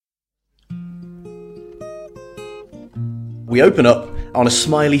We open up on a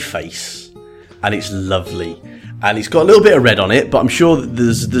smiley face, and it's lovely. And it's got a little bit of red on it, but I'm sure that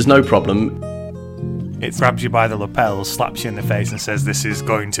there's no problem. It grabs you by the lapels, slaps you in the face and says, "This is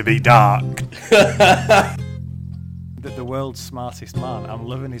going to be dark." The world's smartest man. I'm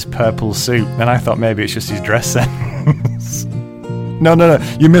loving his purple suit. And I thought maybe it's just his dress sense. No.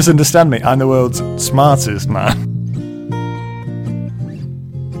 You misunderstand me. I'm the world's smartest man.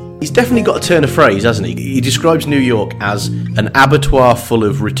 He's definitely got a turn of phrase, hasn't he? He describes New York as an abattoir full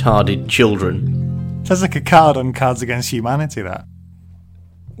of retarded children. Sounds like a card on Cards Against Humanity, that.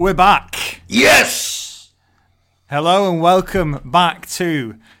 We're back. Yes! Hello and welcome back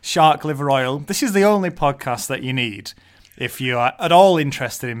to Shark Liver Oil. This is the only podcast that you need if you are at all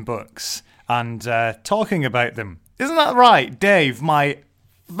interested in books and talking about them. Isn't that right, Dave, my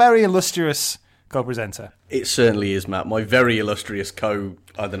very illustrious co-presenter? It certainly is, Matt. My very illustrious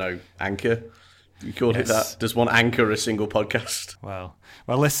anchor. You called it that. Does one anchor a single podcast? Well,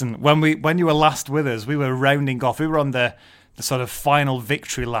 listen, when you were last with us, we were rounding off. We were on the sort of final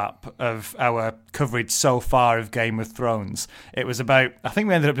victory lap of our coverage so far of Game of Thrones. It was I think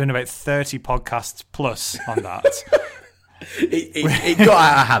we ended up doing about 30 podcasts plus on that. it got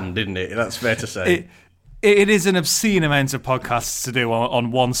out of hand, didn't it? That's fair to say. It is an obscene amount of podcasts to do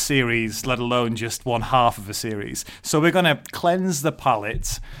on one series, let alone just one half of a series. So we're going to cleanse the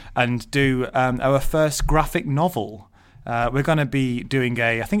palate and do our first graphic novel. We're going to be doing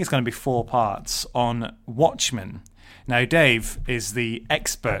I think it's going to be 4 parts on Watchmen. Now, Dave is the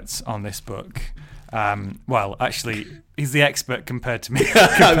expert on this book. Well, actually, he's the expert compared to me.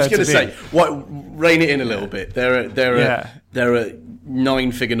 I was going to say, rein it in a little bit. There are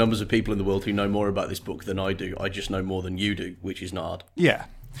 9-figure numbers of people in the world who know more about this book than I do. I just know more than you do, which is not hard. Yeah.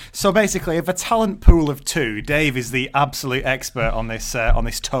 So basically, of a talent pool of 2, Dave is the absolute expert on this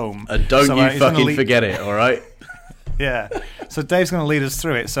tome. And don't you fucking forget it, all right? Yeah. So Dave's going to lead us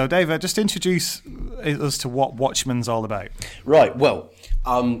through it. So Dave, just introduce us to what Watchmen's all about. Right. Well,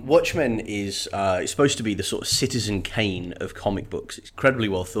 Watchmen is supposed to be the sort of Citizen Kane of comic books. It's incredibly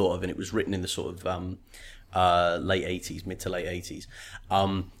well thought of, and it was written in the sort of late 80s, mid to late 80s.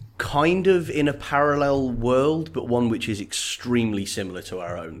 Kind of in a parallel world, but one which is extremely similar to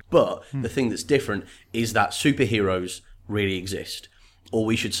our own. But the thing that's different is that superheroes really exist. Or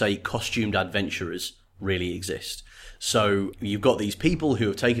we should say costumed adventurers really exist. So you've got these people who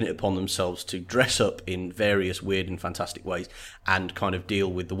have taken it upon themselves to dress up in various weird and fantastic ways and kind of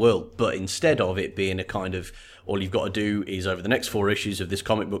deal with the world. But instead of it being a kind of, all you've got to do is over the next 4 issues of this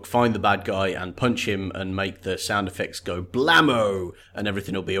comic book, find the bad guy and punch him and make the sound effects go blammo and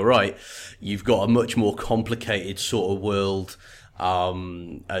everything will be all right. You've got a much more complicated sort of world,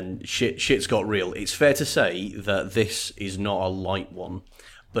 and shit's got real. It's fair to say that this is not a light one,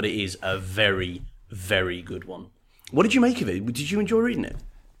 but it is a very, very good one. What did you make of it? Did you enjoy reading it?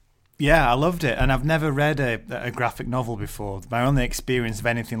 Yeah, I loved it, and I've never read a graphic novel before. My only experience of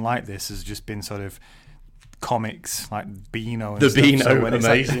anything like this has just been sort of comics, like Beano and the stuff. Beano, so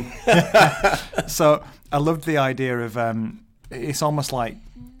amazing. So I loved the idea of it's almost like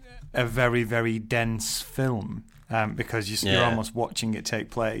a very, very dense film because you're almost watching it take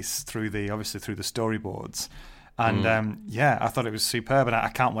place through the storyboards. And I thought it was superb, and I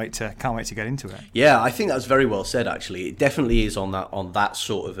can't wait to get into it. Yeah, I think that's very well said. Actually, it definitely is on that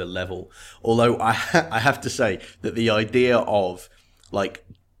sort of a level. Although I have to say that the idea of like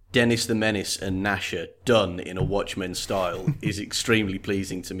Dennis the Menace and Nasher done in a Watchmen style is extremely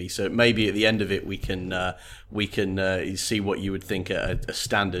pleasing to me. So maybe at the end of it we can see what you would think a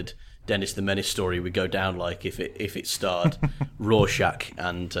standard Dennis the Menace story would go down like if it starred Rorschach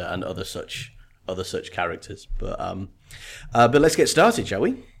and other such characters, but let's get started, shall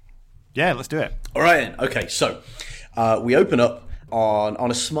we? Yeah, let's do it. All right then. Okay, so we open up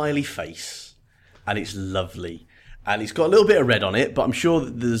on a smiley face, and it's lovely, and it's got a little bit of red on it, but I'm sure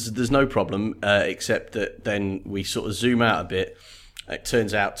that there's no problem, except that then we sort of zoom out a bit. It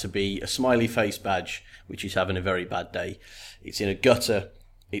turns out to be a smiley face badge, which is having a very bad day. It's in a gutter.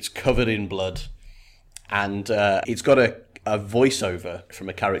 It's covered in blood, and it's got a voiceover from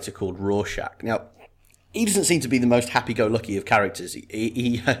a character called Rorschach. Now, he doesn't seem to be the most happy-go-lucky of characters.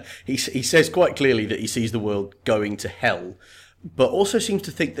 He says quite clearly that he sees the world going to hell, but also seems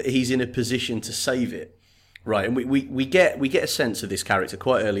to think that he's in a position to save it. Right, and we get a sense of this character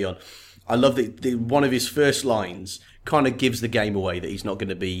quite early on. I love that one of his first lines kind of gives the game away that he's not going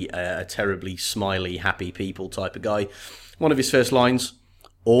to be a terribly smiley, happy people type of guy. One of his first lines: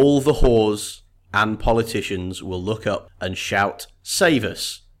 all the whores and politicians will look up and shout, "Save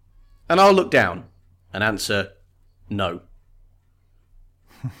us." And I'll look down and answer, no.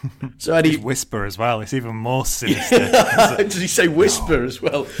 So Eddie whisper as well. It's even more sinister. Does he say whisper as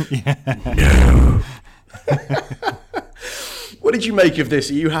well? Yeah. No. What did you make of this?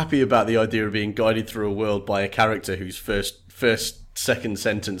 Are you happy about the idea of being guided through a world by a character whose second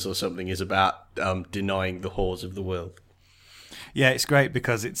sentence or something is about denying the whores of the world? Yeah, it's great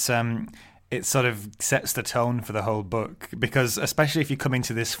because it sort of sets the tone for the whole book. Because especially if you come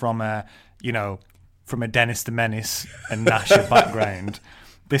into this from a Dennis the Menace and Nasher background,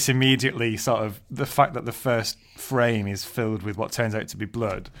 this immediately sort of the fact that the first frame is filled with what turns out to be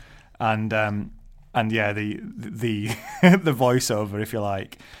blood, and yeah, the the voiceover, if you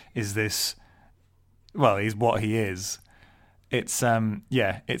like, is this. Well, he's what he is. It's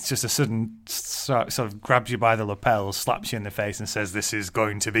it's just a sudden sort of grabs you by the lapels, slaps you in the face, and says, "This is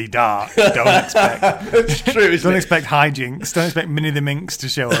going to be dark. Don't expect." It's true. Don't expect hijinks. Don't expect Minnie the Minx to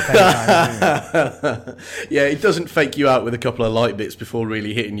show up anytime soon. Yeah, it doesn't fake you out with a couple of light bits before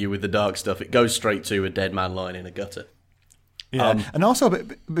really hitting you with the dark stuff. It goes straight to a dead man lying in a gutter. Yeah, and also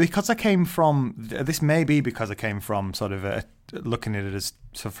because I came from this, may be because I came from sort of looking at it as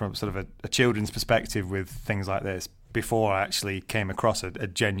from sort of a children's perspective with things like this. Before I actually came across a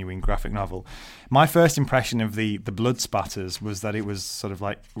genuine graphic novel, my first impression of the blood spatters was that it was sort of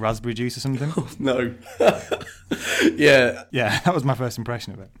like raspberry juice or something. Oh, no. Yeah, that was my first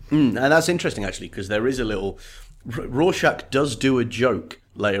impression of it. And that's interesting actually, because there is a little. Rorschach does do a joke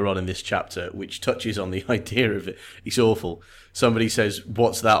later on in this chapter, which touches on the idea of it. It's awful. Somebody says,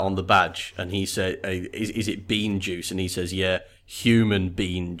 "What's that on the badge?" And he said, "Is it bean juice?" And he says, "Yeah, human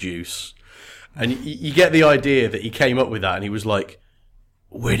bean juice." And you get the idea that he came up with that, and he was like,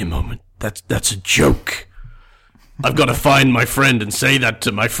 "Wait a moment, that's a joke. I've got to find my friend and say that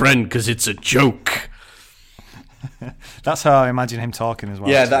to my friend because it's a joke." That's how I imagine him talking as well.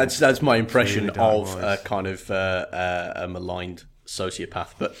 Yeah, that's my impression really of kind of a maligned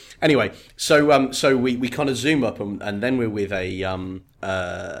sociopath. But anyway, so we kind of zoom up, and then we're with a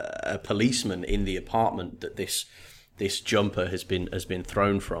policeman in the apartment that this jumper has been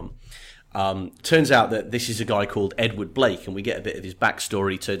thrown from. Turns out that this is a guy called Edward Blake, and we get a bit of his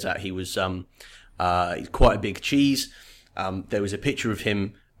backstory. Turns out he was quite a big cheese. There was a picture of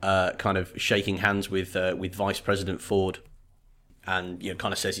him kind of shaking hands with Vice President Ford, and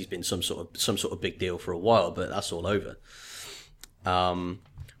kind of says he's been some sort of big deal for a while, but that's all over. One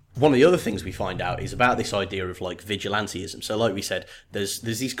of the other things we find out is about this idea of like vigilantism. So, like we said, there's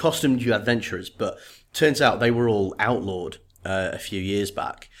these costumed adventurers, but turns out they were all outlawed a few years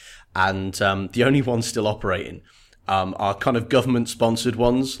back. And the only ones still operating are kind of government-sponsored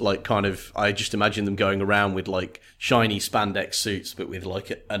ones. Like, kind of, I just imagine them going around with like shiny spandex suits, but with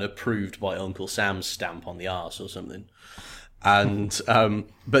like an approved by Uncle Sam's stamp on the arse or something. And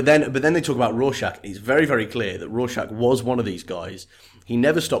but then they talk about Rorschach. It's very, very clear that Rorschach was one of these guys. He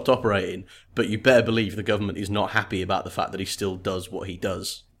never stopped operating, but you better believe the government is not happy about the fact that he still does what he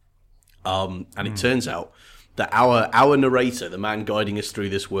does. And it turns out that our narrator, the man guiding us through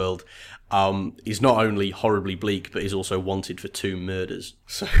this world, is not only horribly bleak, but is also wanted for 2 murders.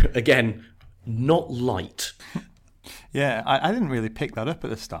 So, again, not light. Yeah, I didn't really pick that up at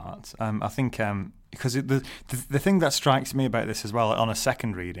the start. I think because the thing that strikes me about this as well, on a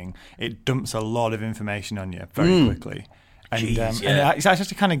second reading, it dumps a lot of information on you very quickly. And, Jeez, and it's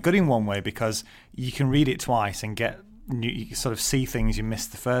actually kind of good in one way because you can read it twice and you sort of see things you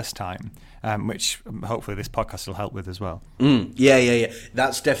missed the first time, which hopefully this podcast will help with as well. Yeah.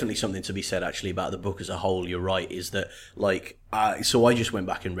 That's definitely something to be said actually about the book as a whole. You're right, is that like, so I just went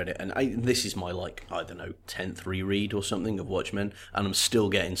back and read it, and this is my like, I don't know, 10th reread or something of Watchmen, and I'm still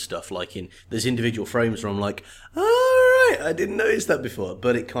getting stuff like there's individual frames where I'm like, all right, I didn't notice that before,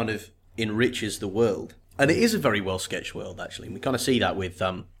 but it kind of enriches the world. And it is a very well sketched world actually. We kind of see that with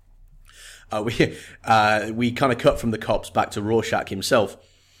we kind of cut from the cops back to Rorschach himself,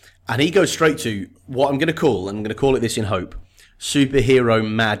 and he goes straight to what I'm going to call it this in hope: superhero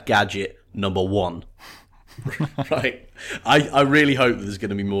mad gadget number 1. Right. I really hope that there's going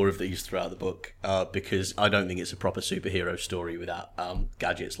to be more of these throughout the book, because I don't think it's a proper superhero story without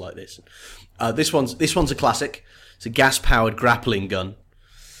gadgets like this. This one's a classic. It's a gas-powered grappling gun.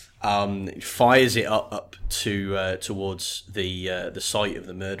 Fires it up to towards the site of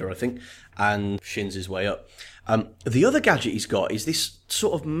the murder, I think, and shins his way up. The other gadget he's got is this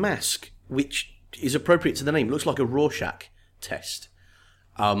sort of mask, which is appropriate to the name. It looks like a Rorschach test,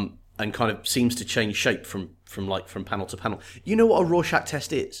 and kind of seems to change shape from panel to panel. You know what a Rorschach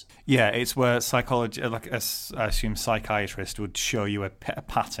test is? Yeah, it's where I assume psychiatrist would show you a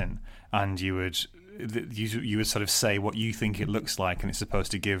pattern, and you would you would sort of say what you think it looks like, and it's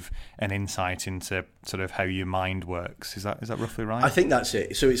supposed to give an insight into sort of how your mind works. Is that roughly right? I think that's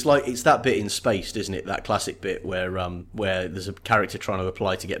it. So it's that bit in Spaced, isn't it? That classic bit where there's a character trying to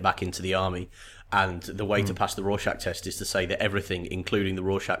apply to get back into the army, and the way to pass the Rorschach test is to say that everything, including the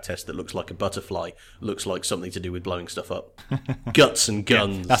Rorschach test that looks like a butterfly, looks like something to do with blowing stuff up. Guts and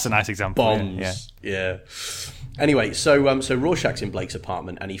guns. Yeah, that's a nice example. Bombs. Yeah. Anyway, so Rorschach's in Blake's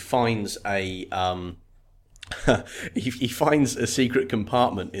apartment, and he finds a he finds a secret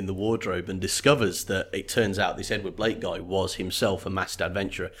compartment in the wardrobe and discovers that it turns out this Edward Blake guy was himself a masked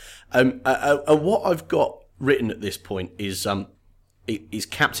adventurer. What I've got written at this point is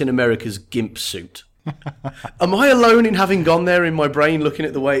Captain America's gimp suit. Am I alone in having gone there in my brain, looking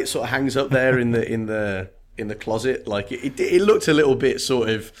at the way it sort of hangs up there in the closet? Like it looked a little bit sort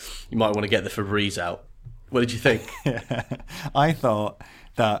of. You might want to get the Febreze out. What did you think? Yeah. I thought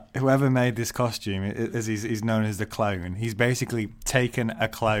that whoever made this costume, as he's known as the clown, he's basically taken a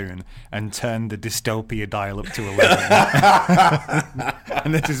clown and turned the dystopia dial up to 11.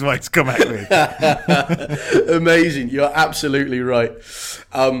 And this is what it's come out with. Amazing. You're absolutely right.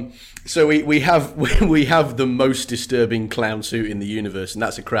 So we have the most disturbing clown suit in the universe, and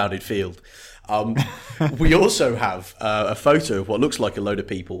that's A Crowded Field. We also have a photo of what looks like a load of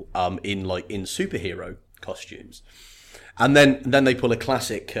people in superhero costumes. And then they pull a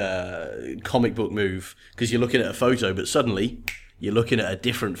classic comic book move, because you're looking at a photo, but suddenly you're looking at a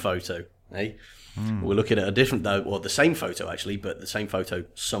different photo. Eh? We're looking at the same photo actually, but the same photo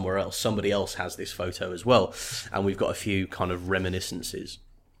somewhere else. Somebody else has this photo as well, and we've got a few kind of reminiscences.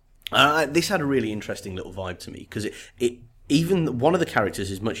 This had a really interesting little vibe to me, because it even one of the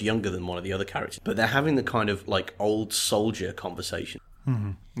characters is much younger than one of the other characters, but they're having the kind of like old soldier conversation.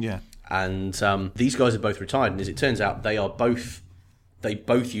 Mm-hmm. Yeah. And these guys are both retired, and as it turns out, they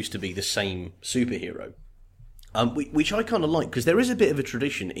both used to be the same superhero, which I kind of like, because there is a bit of a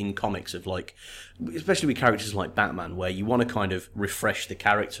tradition in comics of like, especially with characters like Batman, where you want to kind of refresh the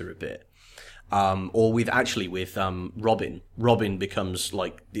character a bit. Or with Robin. Robin becomes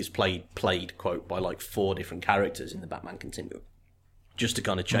like is played quote by like 4 different characters in the Batman continuum, just to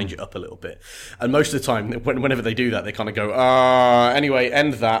kind of change it up a little bit. And most of the time, whenever they do that, they kind of go, anyway,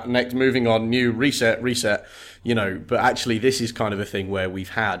 end that, next, moving on, new, reset, you know. But actually, this is kind of a thing where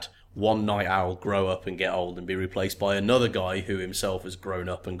we've had one Night Owl grow up and get old and be replaced by another guy who himself has grown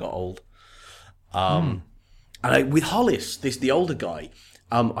up and got old. And with Hollis, the older guy,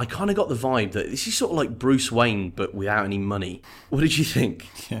 I kind of got the vibe that this is sort of like Bruce Wayne, but without any money. What did you think?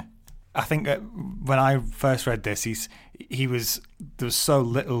 Yeah. I think that when I first read this, there was so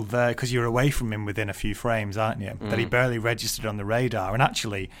little there, because you're away from him within a few frames, aren't you? That he barely registered on the radar. And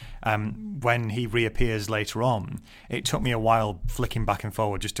actually, when he reappears later on, it took me a while flicking back and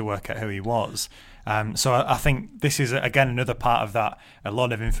forward just to work out who he was. So I think this is, again, another part of that, a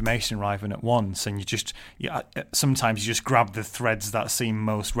lot of information arriving at once, and sometimes you just grab the threads that seem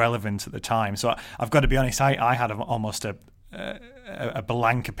most relevant at the time. So I've got to be honest, I had almost a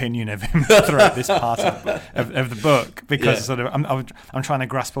blank opinion of him throughout this part of the book, because sort of I'm trying to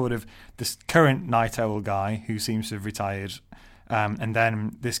grasp hold of this current Night Owl guy who seems to have retired, and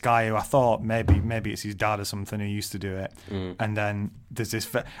then this guy who I thought maybe it's his dad or something who used to do it, and then there's this.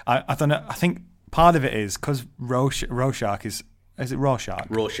 I don't know. I think part of it is because Rorschach is it Rorschach?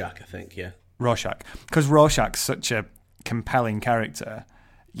 Rorschach, I think, yeah. Rorschach, because Rorschach's such a compelling character.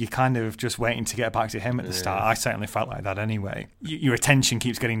 You're kind of just waiting to get back to him at the start. I certainly felt like that anyway. Your attention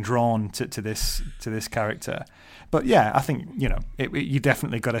keeps getting drawn to this character. But yeah, I think, you know, you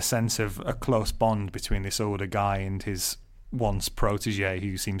definitely got a sense of a close bond between this older guy and his once protege,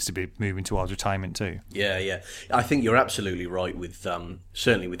 who seems to be moving towards retirement too. Yeah. I think you're absolutely right with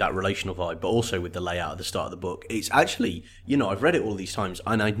certainly with that relational vibe, but also with the layout at the start of the book. It's actually, you know, I've read it all these times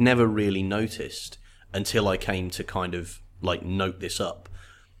and I'd never really noticed until I came to kind of like note this up.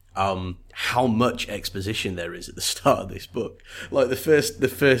 How much exposition there is at the start of this book. Like the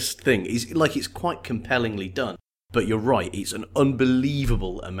first thing is like, it's quite compellingly done, but you're right, it's an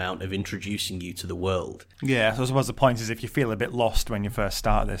unbelievable amount of introducing you to the world. Yeah, so I suppose the point is, if you feel a bit lost when you first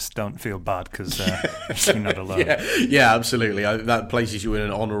start this, don't feel bad, because you're not alone. Yeah, absolutely. That places you in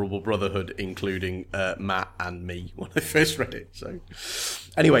an honourable brotherhood, including Matt and me when I first read it. So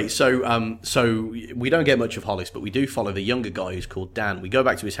anyway, so we don't get much of Hollis, but we do follow the younger guy who's called Dan. We go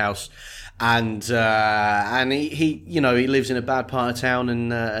back to his house, and he you know, he lives in a bad part of town,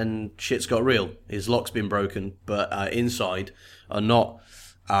 and shit's got real. His lock's been broken, but inside are not.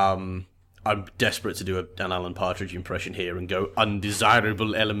 I'm desperate to do an Alan Partridge impression here and go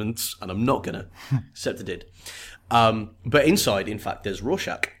undesirable elements, and I'm not gonna, except I did. But inside, in fact, there's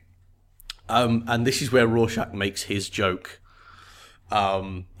Rorschach. And this is where Rorschach makes his joke.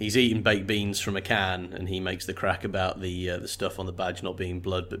 He's eating baked beans from a can, and he makes the crack about the stuff on the badge not being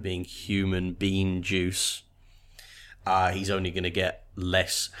blood but being human bean juice. He's only going to get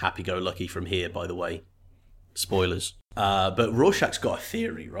less happy-go-lucky from here, by the way. Spoilers. But Rorschach's got a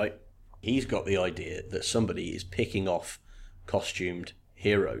theory, right? He's got the idea that somebody is picking off costumed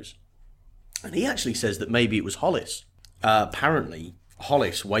heroes. And he actually says that maybe it was Hollis. Apparently,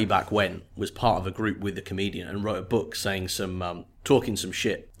 Hollis, way back when, was part of a group with the comedian and wrote a book saying talking some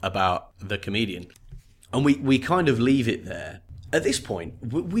shit about the comedian. And we kind of leave it there. At this point,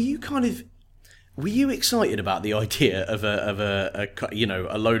 were you excited about the idea of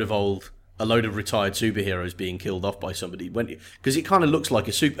a load of retired superheroes being killed off by somebody? Because it kind of looks like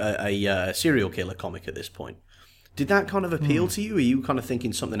a serial killer comic at this point. Did that kind of appeal to you? Or are you kind of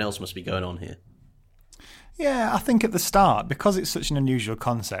thinking something else must be going on here? Yeah, I think at the start, because it's such an unusual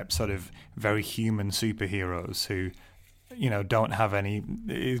concept, sort of very human superheroes who, don't have any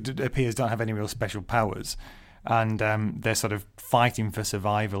real special powers, and they're sort of fighting for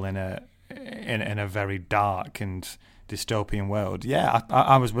survival in a very dark and dystopian world. Yeah,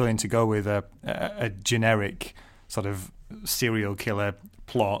 I was willing to go with a generic sort of serial killer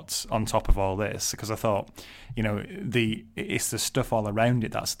plot on top of all this, because I thought, it's the stuff all around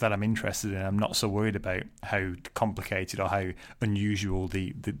it that I'm interested in. I'm not so worried about how complicated or how unusual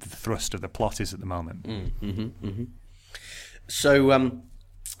the thrust of the plot is at the moment. So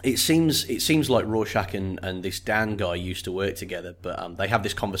it seems like Rorschach and this Dan guy used to work together, but they have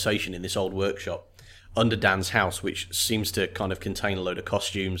this conversation in this old workshop under Dan's house, which seems to kind of contain a load of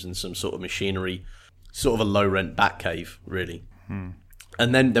costumes and some sort of machinery, sort of a low-rent Batcave, really.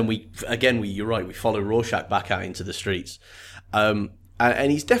 And then you're right, we follow Rorschach back out into the streets. And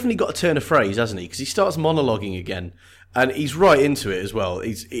he's definitely got a turn of phrase, hasn't he? Because he starts monologuing again, and he's right into it as well.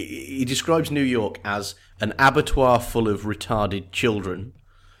 He describes New York as an abattoir full of retarded children,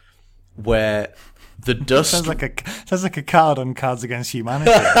 where the dust sounds like a card on Cards Against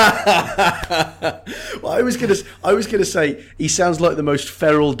Humanity. Well, I was gonna say he sounds like the most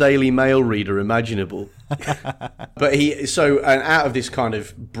feral Daily Mail reader imaginable. But out of this kind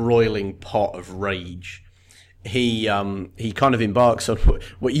of broiling pot of rage, he kind of embarks on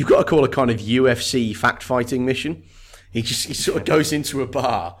what you've got to call a kind of UFC fact fighting mission. He sort of goes into a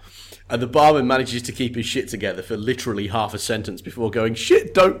bar, and the barman manages to keep his shit together for literally half a sentence before going,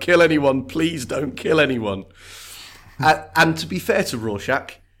 "Shit, don't kill anyone, please don't kill anyone." And to be fair to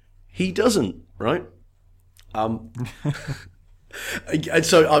Rorschach, he doesn't, right? And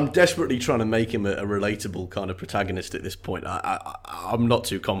so I'm desperately trying to make him a relatable kind of protagonist at this point. I'm not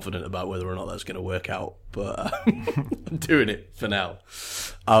too confident about whether or not that's going to work out, but I'm doing it for now.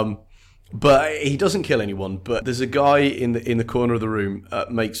 But he doesn't kill anyone. But there's a guy in the corner of the room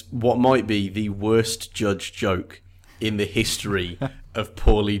makes what might be the worst judged joke in the history of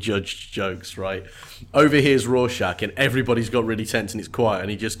poorly judged jokes, right? Overhears Rorschach, and everybody's got really tense and it's quiet,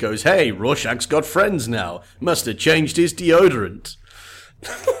 and he just goes, "Hey, Rorschach's got friends now. Must have changed his deodorant."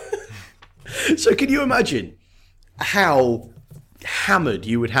 So can you imagine how hammered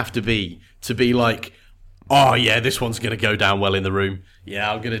you would have to be like, "Oh yeah, this one's going to go down well in the room.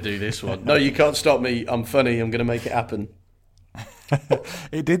 Yeah, I'm going to do this one. No, you can't stop me. I'm funny. I'm going to make it happen."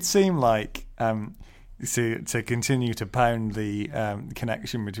 It did seem like... to continue to pound the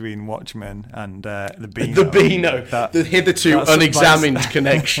connection between Watchmen and the Beano. The Beano, the hitherto unexamined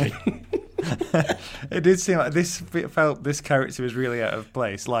connection. It did seem like this character was really out of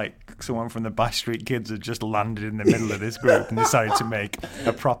place, like someone from the Bash Street Kids had just landed in the middle of this group and decided to make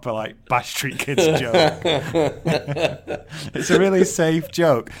a proper Bash Street Kids joke. It's a really safe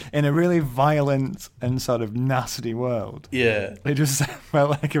joke in a really violent and sort of nasty world. Yeah. It just felt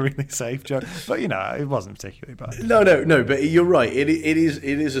like a really safe joke. But, it wasn't particularly bad. No, but you're right. It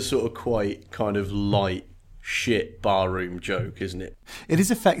is a sort of quite kind of light shit barroom joke, isn't it? It is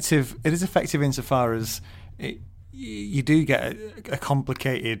effective. It is effective insofar as you do get a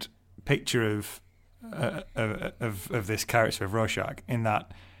complicated picture of this character of Rorschach, in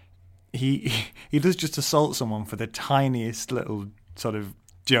that he does just assault someone for the tiniest little sort of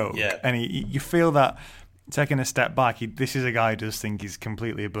joke, and you feel that. Taking a step back, this is a guy who does think he's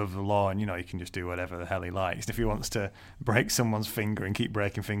completely above the law, and he can just do whatever the hell he likes. If he wants to break someone's finger and keep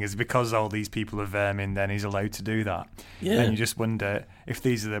breaking fingers because all these people are vermin, then he's allowed to do that. Yeah. And you just wonder if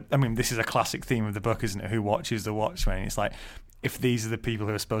these are this is a classic theme of the book, isn't it? Who watches the Watchmen? It's like, if these are the people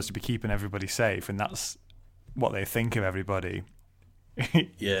who are supposed to be keeping everybody safe, and that's what they think of everybody,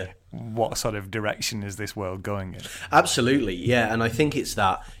 Yeah. What sort of direction is this world going in? Absolutely, yeah, and I think it's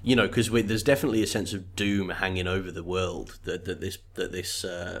that, because there's definitely a sense of doom hanging over the world that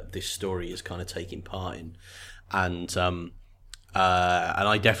this story is kind of taking part in, and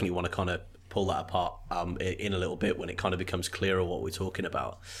I definitely want to kind of pull that apart in a little bit when it kind of becomes clearer what we're talking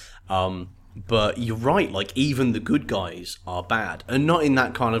about. But you're right, like, even the good guys are bad. And not in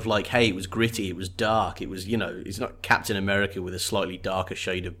that kind of like, hey, it was gritty, it was dark, it was, it's not Captain America with a slightly darker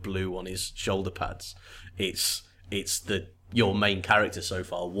shade of blue on his shoulder pads. It's your main character so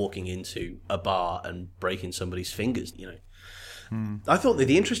far walking into a bar and breaking somebody's fingers, I thought that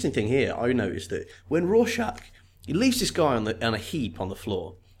the interesting thing here, I noticed that when Rorschach, he leaves this guy on a heap on the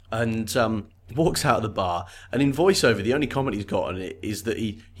floor, and walks out of the bar, and in voiceover the only comment he's got on it is that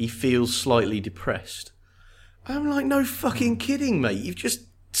he feels slightly depressed. I'm like, no fucking kidding, mate, you've just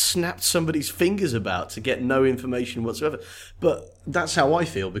snapped somebody's fingers about to get no information whatsoever. But that's how I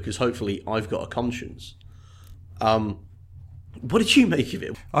feel, because hopefully I've got a conscience. What did you make of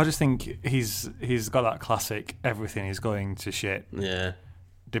it? I just think he's got that classic everything is going to shit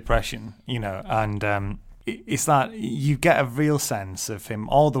depression, and it's that you get a real sense of him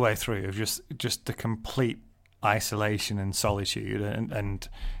all the way through of just the complete isolation and solitude, and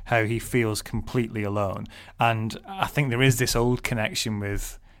how he feels completely alone. And I think there is this old connection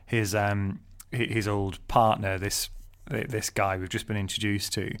with his old partner, this guy we've just been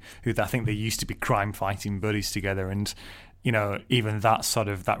introduced to, who I think they used to be crime fighting buddies together, and even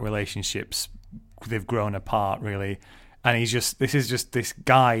that relationship's, they've grown apart really. And this is just this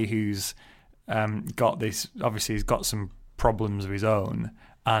guy who's got this, obviously he's got some problems of his own,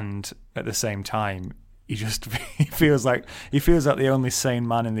 and at the same time he feels like the only sane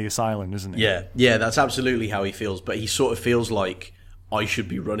man in the asylum, doesn't he? Yeah, that's absolutely how he feels. But he sort of feels like, I should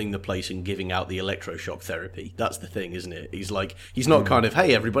be running the place and giving out the electroshock therapy. That's the thing, isn't it? He's like, he's not kind of,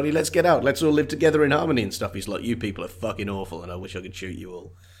 hey everybody, let's get out, let's all live together in harmony and stuff. He's like, you people are fucking awful and I wish I could shoot you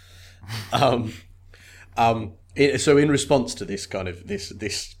all. So in response to this kind of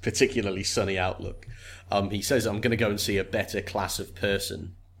this particularly sunny outlook, he says, I'm going to go and see a better class of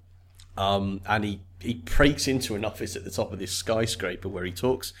person. And he breaks into an office at the top of this skyscraper where he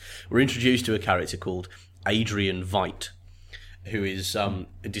talks. We're introduced to a character called Adrian Veidt, who is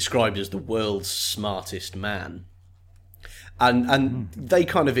described as the world's smartest man. And they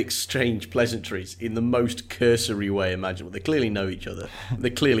kind of exchange pleasantries in the most cursory way imaginable. They clearly know each other. They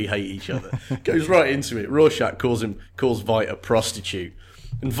clearly hate each other. Goes right into it. Rorschach calls Veidt a prostitute.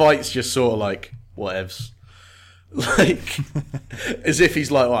 And Veidt's just sort of like, whatevs. Like, as if he's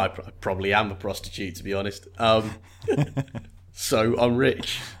like, well, I probably am a prostitute, to be honest. So I'm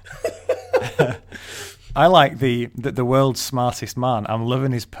rich. I like the world's smartest man. I'm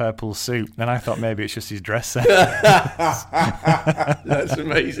loving his purple suit. Then I thought maybe it's just his dress sense. That's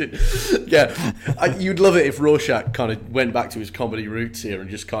amazing. Yeah, you'd love it if Rorschach kind of went back to his comedy roots here and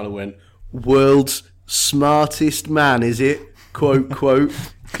just kind of went, world's smartest man, is it? Quote, quote.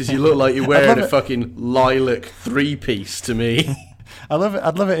 Because you look like you're wearing a fucking lilac three-piece to me. I love it.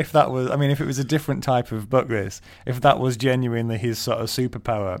 I'd love it if that was, if it was a different type of book, if that was genuinely his sort of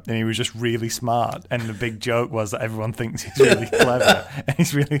superpower and he was just really smart, and the big joke was that everyone thinks he's really clever and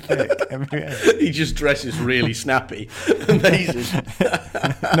he's really thick. He just dresses really snappy. Amazing.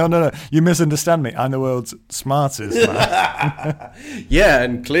 No. You misunderstand me. I'm the world's smartest man. Yeah,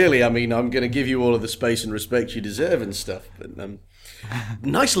 and clearly, I'm going to give you all of the space and respect you deserve and stuff. But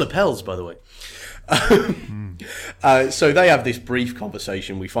nice lapels, by the way. So they have this brief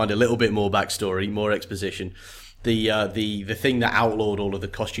conversation. We find a little bit more backstory, more exposition. The thing that outlawed all of the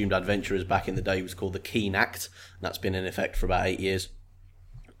costumed adventurers back in the day was called the Keen Act. That's been in effect for about 8 years.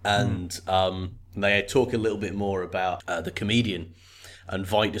 And they talk a little bit more about the comedian, and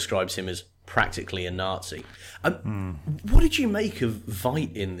Veidt describes him as practically a Nazi. What did you make of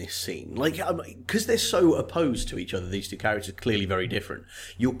Veidt in this scene? Like, because they're so opposed to each other, these two characters are clearly very different.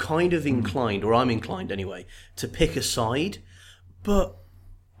 You're kind of inclined, or I'm inclined anyway, to pick a side, but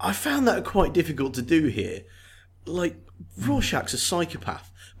I found that quite difficult to do here. Like, Rorschach's a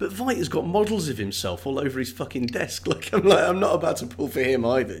psychopath, but Veidt has got models of himself all over his fucking desk. I'm not about to pull for him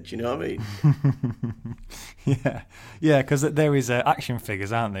either. Do you know what I mean? Yeah, because there is action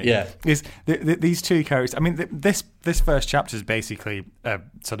figures, aren't they? Yeah. These two characters. This first chapter is basically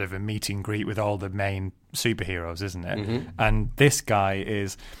sort of a meet and greet with all the main superheroes, isn't it? Mm-hmm. And this guy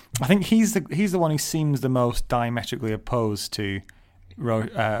is, I think he's the one who seems the most diametrically opposed to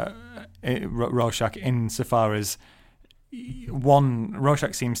Rorschach, insofar as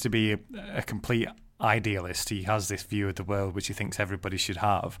Rorschach seems to be a complete idealist. He has this view of the world which he thinks everybody should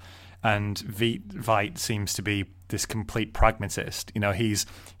have, and Veidt seems to be this complete pragmatist. You know, he's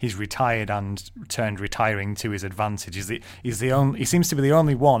retired and turned retiring to his advantage. He seems to be the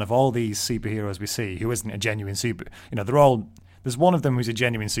only one of all these superheroes we see who isn't a genuine super. You know, there's one of them who's a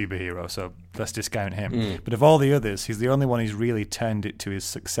genuine superhero, so let's discount him. But of all the others, he's the only one who's really turned it to his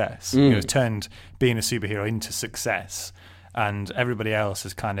success. You know, he's turned being a superhero into success, and everybody else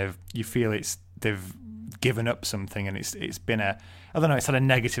is kind of, you feel they've given up something, and it's been it's had a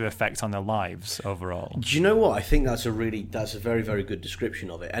negative effect on their lives overall. Do you know what? I think that's a very, very good description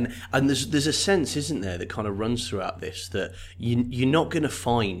of it. And there's a sense, isn't there, that kind of runs throughout this, that you're not going to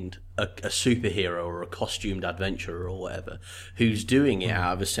find a superhero or a costumed adventurer or whatever who's doing it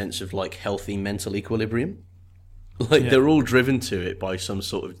out of a sense of like healthy mental equilibrium. Like they're all driven to it by some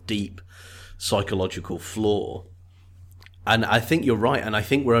sort of deep psychological flaw. And I think you're right, and I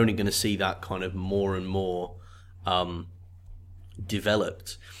think we're only going to see that kind of more and more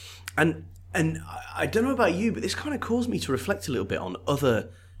developed. And I don't know about you, but this kind of caused me to reflect a little bit on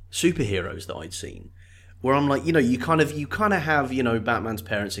other superheroes that I'd seen, where I'm like, you know, you kind of have, you know, Batman's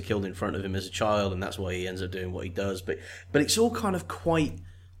parents are killed in front of him as a child, and that's why he ends up doing what he does. But it's all kind of quite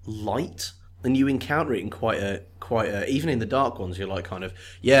light, and you encounter it in quite a even in the dark ones, you're like kind of,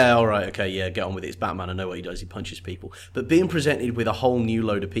 yeah, all right, okay, yeah, get on with it. It's Batman. I know what he does. He punches people. But being presented with a whole new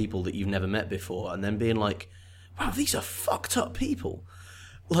load of people that you've never met before, and then being like, wow, these are fucked up people,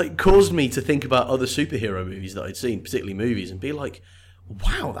 like, caused me to think about other superhero movies that I'd seen, particularly movies, and be like,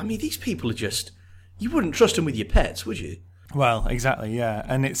 wow, I mean, these people are just, you wouldn't trust them with your pets, would you? Well, exactly, yeah.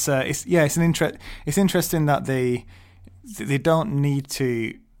 And it's interesting that they don't need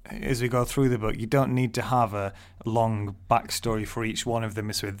to, as we go through the book, you don't need to have a long backstory for each one of them.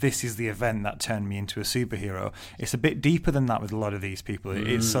 It's where this is the event that turned me into a superhero. It's a bit deeper than that with a lot of these people.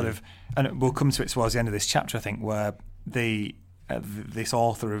 It's sort of, and we'll come to it towards the end of this chapter, I think, where this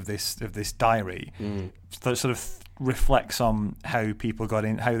author of this diary sort of reflects on how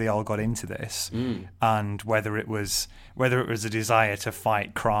they all got into this, and whether it was a desire to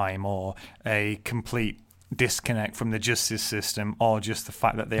fight crime or a complete disconnect from the justice system, or just the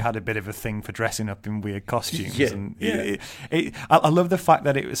fact that they had a bit of a thing for dressing up in weird costumes. I love the fact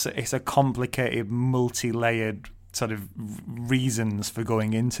that it's a complicated, multi-layered sort of reasons for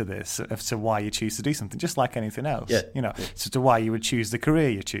going into this as to why you choose to do something, just like anything else. So to why you would choose the career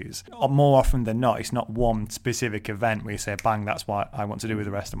you choose. More often than not, it's not one specific event where you say, bang, that's what I want to do with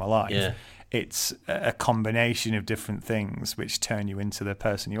the rest of my life. It's a combination of different things which turn you into the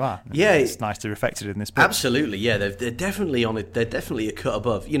person you are. Yeah, it's nice to reflect it in this book. Absolutely, yeah. They're definitely on it. They're definitely a cut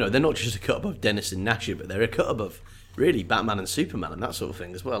above. You know, they're not just a cut above Dennis and Nasher, but they're a cut above really Batman and Superman and that sort of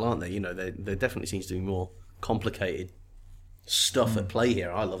thing as well, aren't they? You know, there definitely seems to be more complicated stuff at play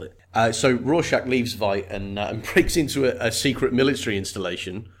here. I love it. So Rorschach leaves Veidt and breaks into a secret military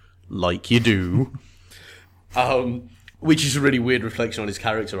installation, like you do. Which is a really weird reflection on his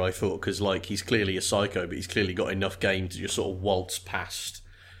character, I thought, because like he's clearly a psycho, but he's clearly got enough game to just sort of waltz past,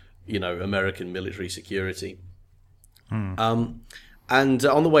 you know, American military security. And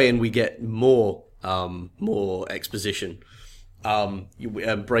on the way in, we get more exposition.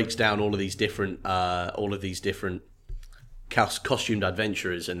 Breaks down all of these different costumed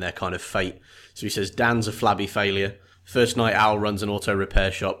adventurers and their kind of fate. So he says Dan's a flabby failure. First Night Owl runs an auto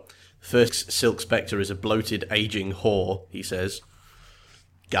repair shop. First Silk Spectre is a bloated, aging whore, he says,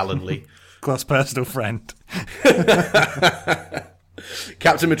 gallantly. Close personal friend.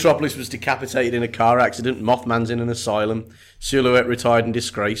 Captain Metropolis was decapitated in a car accident. Mothman's in an asylum. Silhouette retired in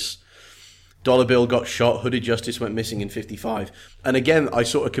disgrace. Dollar Bill got shot. Hooded Justice went missing in 55. And again, I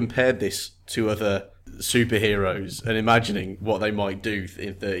sort of compared this to other superheroes and imagining what they might do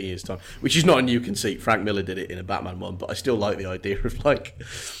in 30 years' time, which is not a new conceit. Frank Miller did it in a Batman one, but I still like the idea of like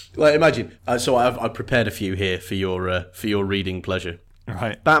imagine. So I've prepared a few here for your reading pleasure.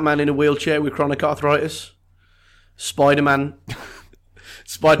 Right. Batman in a wheelchair with chronic arthritis. Spider-Man.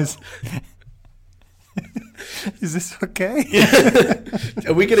 Is this okay?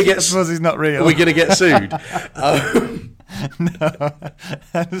 Are we gonna get? I suppose he's not real. Are we gonna get sued? No,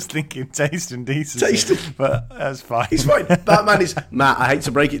 I was thinking taste and decency. But that's fine. He's fine. Batman is Matt. I hate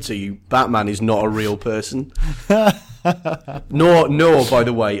to break it to you. Batman is not a real person. nor, by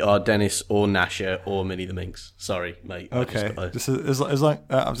the way, are Dennis or Nasher or Minnie the Minx. Sorry, mate. Okay. Just as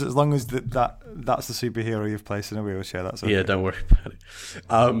long as that's the superhero you've placed in a wheelchair, that's okay. Yeah, don't worry about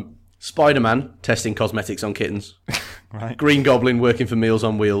it. Spider-Man testing cosmetics on kittens. Right. Green Goblin working for Meals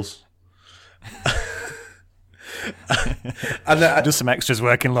on Wheels. And then, just some extras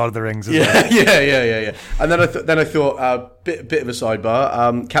work in Lord of the Rings as yeah, well. yeah. And then I thought, bit of a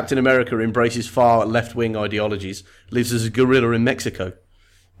sidebar. Captain America embraces far left-wing ideologies, lives as a guerrilla in Mexico.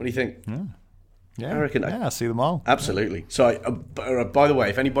 What do you think? Yeah, I reckon. I see them all. Absolutely. So, by the way,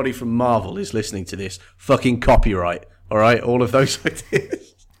 if anybody from Marvel is listening to this, fucking copyright. All right, all of those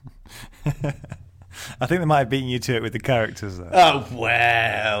ideas. I think they might have beaten you to it with the characters, though. Oh,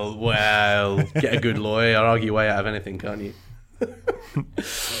 well. Get a good lawyer. I'll argue your way out of anything, can't you?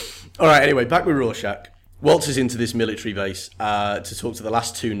 All right, anyway, back with Rorschach. Waltzes into this military base to talk to the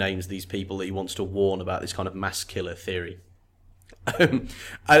last two names, these people that he wants to warn about this kind of mass killer theory.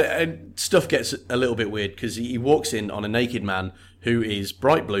 And stuff gets a little bit weird because he walks in on a naked man who is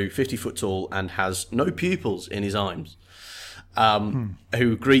bright blue, 50 foot tall, and has no pupils in his eyes.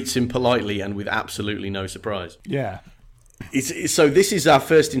 Who greets him politely and with absolutely no surprise. Yeah. So this is our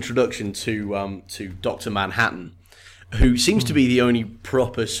first introduction to Dr. Manhattan, who seems to be the only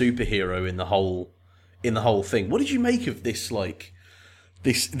proper superhero in the whole thing. What did you make of this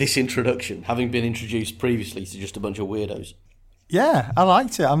this introduction, having been introduced previously to just a bunch of weirdos? Yeah, I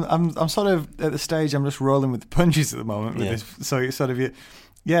liked it. I'm sort of at the stage I'm just rolling with the punches at the moment with this. So it's sort of you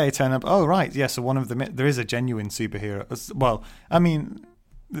turn up. Oh right, yeah. So one of them, there is a genuine superhero. Well, I mean,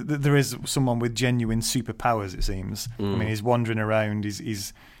 there is someone with genuine superpowers. It seems. I mean, he's wandering around.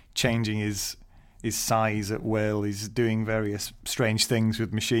 He's changing his size at will. He's doing various strange things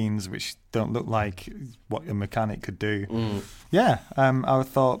with machines which don't look like what a mechanic could do. Yeah, I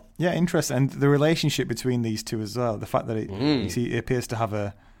thought, interesting. And the relationship between these two as well. The fact that he appears to have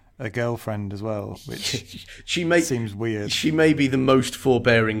a girlfriend as well, which seems weird. She may be the most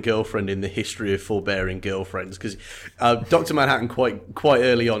forbearing girlfriend in the history of forbearing girlfriends, because Dr. Manhattan quite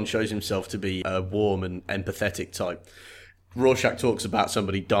early on shows himself to be a warm and empathetic type. Rorschach talks about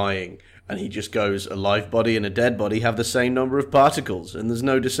somebody dying, and he just goes, a live body and a dead body have the same number of particles, and there's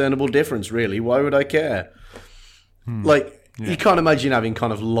no discernible difference, really. Why would I care? You can't imagine having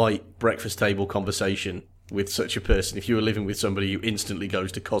kind of light breakfast table conversation with such a person if you were living with somebody who instantly goes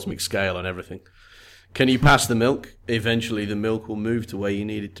to cosmic scale and everything. Can you pass the milk? Eventually the milk will move to where you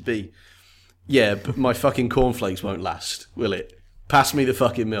need it to be. Yeah, but my fucking cornflakes won't last, will it? Pass me the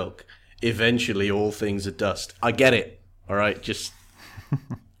fucking milk. Eventually all things are dust. I get it. All right, just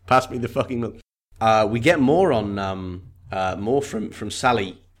pass me the fucking milk. We get more on more from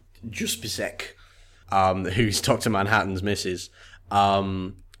Sally Juspicek, who's Dr. Manhattan's missus.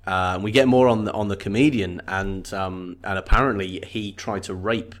 We get more on the comedian, and apparently he tried to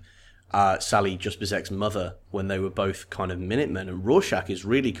rape Sally Juspicek's mother when they were both kind of Minutemen, and Rorschach is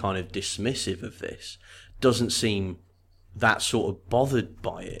really kind of dismissive of this, doesn't seem that sort of bothered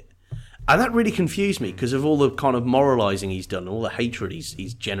by it. And that really confused me because of all the kind of moralising he's done, all the hatred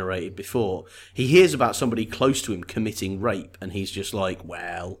he's generated before. He hears about somebody close to him committing rape, and he's just like,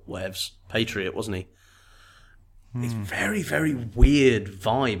 well, whatevs, patriot, wasn't he? It's very, very weird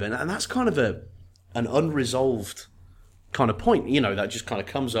vibe, and that's kind of an unresolved kind of point, that just kind of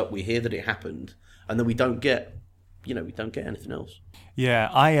comes up. We hear that it happened, and then we don't get anything else. Yeah,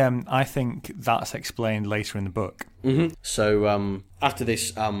 I think that's explained later in the book. Mm-hmm. So after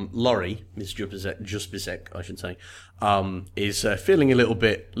this, Laurie, Miss Juspicek, I should say, is feeling a little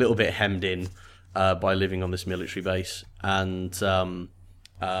bit hemmed in by living on this military base, and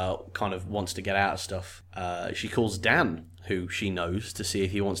kind of wants to get out of stuff. She calls Dan, who she knows, to see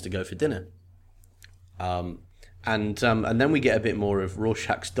if he wants to go for dinner. And then we get a bit more of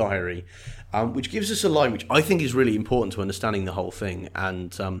Rorschach's diary, which gives us a line which I think is really important to understanding the whole thing.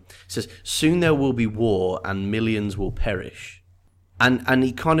 And it says, "Soon there will be war, and millions will perish." And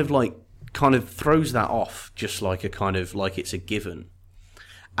he kind of throws that off just like it's a given.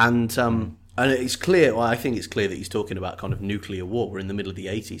 And it's clear, I think it's clear that he's talking about kind of nuclear war. We're in the middle of the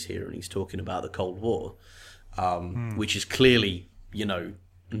 80s here, and he's talking about the Cold War, which is clearly,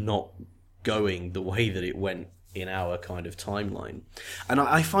 not going the way that it went in our kind of timeline. And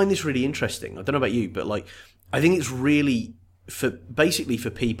I find this really interesting. I don't know about you, but I think it's really, for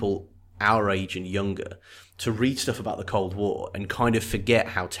people our age and younger, to read stuff about the Cold War and kind of forget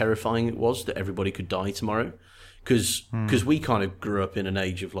how terrifying it was that everybody could die tomorrow. Because we kind of grew up in an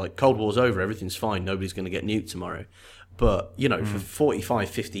age of Cold War's over, everything's fine, nobody's going to get nuked tomorrow. But, for 45,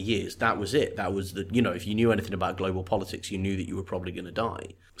 50 years, that was it. That was if you knew anything about global politics, you knew that you were probably going to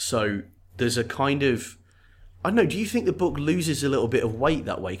die. So there's a kind of, I don't know, do you think the book loses a little bit of weight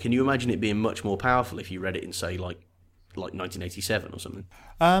that way? Can you imagine it being much more powerful if you read it in, say, like 1987 or something?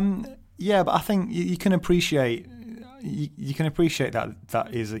 Yeah, but I think you can appreciate that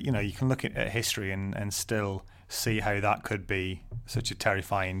is, you can look at history and still see how that could be such a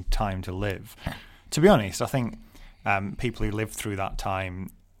terrifying time to live. To be honest, I think people who lived through that time,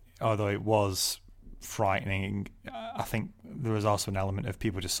 although it was frightening, I think there was also an element of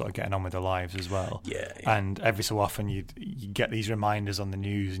people just sort of getting on with their lives as well. Yeah. And every so often you get these reminders on the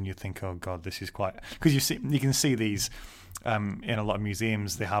news, and you think, oh God, this is quite, because you can see these in a lot of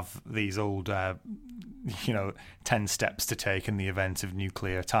museums. They have these old 10 steps to take in the event of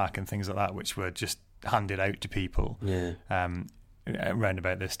nuclear attack and things like that, which were just handed out to people around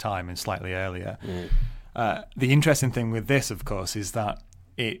about this time and slightly earlier. The interesting thing with this, of course, is that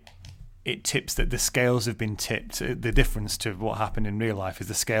it tips that the scales have been tipped. The difference to what happened in real life is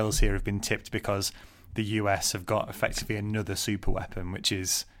the scales here have been tipped because the US have got effectively another super weapon, which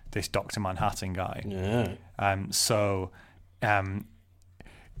is this Dr. Manhattan guy.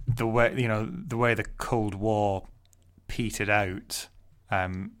 The way the Cold War petered out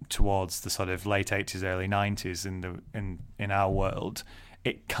towards the sort of late 80s, early 90s in our world,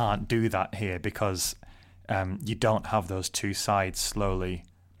 it can't do that here because you don't have those two sides slowly.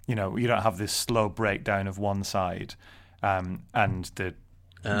 You don't have this slow breakdown of one side and the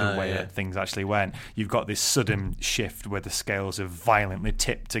way that things actually went. You've got this sudden shift where the scales have violently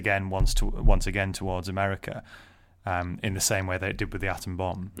tipped again once again towards America, in the same way that it did with the atom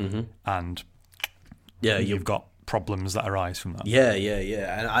bomb. And you've got problems that arise from that. Yeah.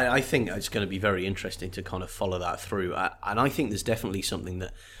 And I think it's going to be very interesting to kind of follow that through. And I think there's definitely something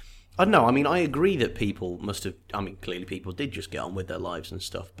that, I don't know, I mean, I agree that people must have, clearly people did just get on with their lives and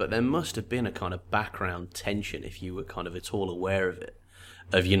stuff, but there must have been a kind of background tension, if you were kind of at all aware of it,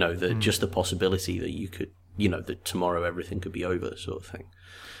 of, just the possibility that you could, that tomorrow everything could be over, sort of thing.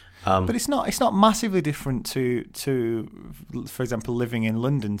 But it's not massively different to, for example, living in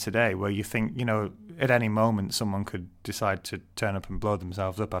London today, where you think, at any moment someone could decide to turn up and blow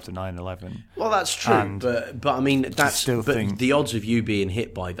themselves up after 9/11. Well, that's true, but I mean, the odds of you being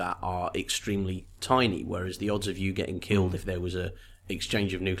hit by that are extremely tiny, whereas the odds of you getting killed if there was a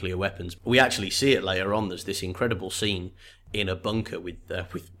exchange of nuclear weapons, we actually see it later on. There's this incredible scene in a bunker with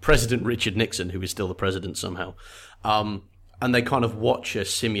President Richard Nixon, who is still the president somehow. And they kind of watch a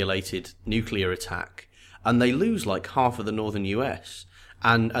simulated nuclear attack, and they lose like half of the northern US.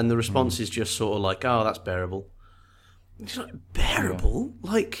 And the response is just sort of like, oh, that's bearable. It's like, bearable?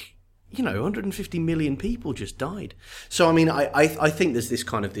 Yeah. Like, 150 million people just died. So, I mean, I think there's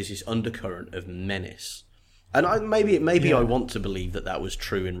this undercurrent of menace. And maybe I want to believe that was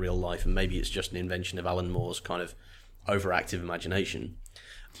true in real life, and maybe it's just an invention of Alan Moore's kind of overactive imagination.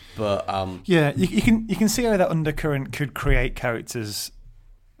 But you can see how that undercurrent could create characters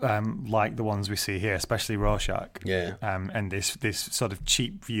like the ones we see here, especially Rorschach. Yeah. And this sort of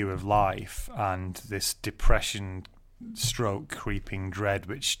cheap view of life and this depression stroke creeping dread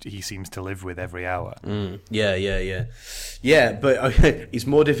which he seems to live with every hour. Yeah, but it's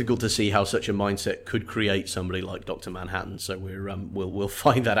more difficult to see how such a mindset could create somebody like Dr. Manhattan. So we'll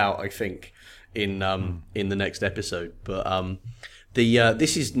find that out, I think, in the next episode. But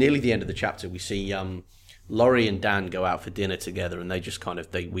this is nearly the end of the chapter. We see Laurie and Dan go out for dinner together, and they just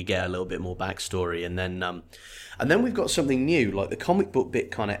we get a little bit more backstory, and then we've got something new. Like the comic book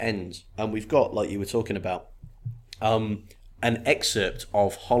bit kind of ends, and we've got, like you were talking about, an excerpt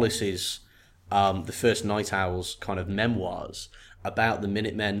of Hollis's the First Night Owl's kind of memoirs about the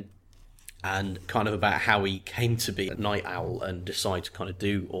Minutemen, and kind of about how he came to be a night owl and decide to kind of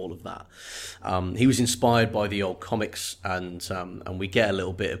do all of that. He was inspired by the old comics, and we get a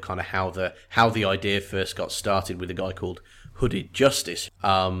little bit of kind of how the idea first got started with a guy called Hooded Justice.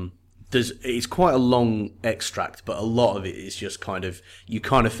 It's quite a long extract, but a lot of it is just you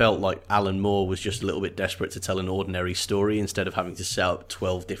kind of felt like Alan Moore was just a little bit desperate to tell an ordinary story instead of having to set up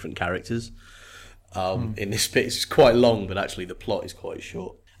 12 different characters. In this bit, it's quite long, but actually the plot is quite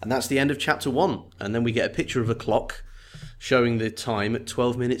short. And that's the end of chapter 1. And then we get a picture of a clock showing the time at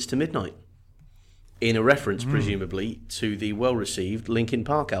 12 minutes to midnight, in a reference, presumably, to the well-received Linkin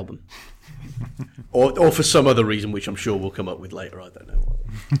Park album. or for some other reason, which I'm sure we'll come up with later. I don't know.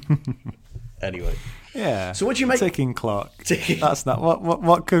 Anyway. Yeah. So what do you make? Ticking clock. That's not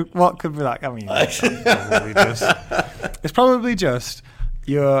what could be like. I mean, it's probably just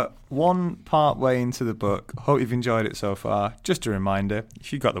you're one part way into the book. Hope you've enjoyed it so far. Just a reminder,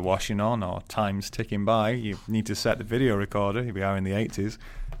 if you've got the washing on or time's ticking by, you need to set the video recorder, if we are in the 80s,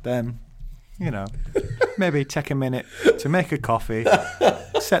 then, maybe take a minute to make a coffee,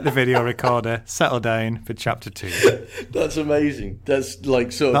 set the video recorder, settle down for chapter 2. That's amazing. That's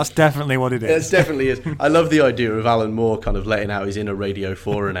like That's definitely what it is. It definitely is. I love the idea of Alan Moore kind of letting out his inner Radio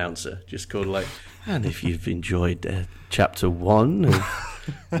 4 announcer, just called like, and if you've enjoyed chapter 1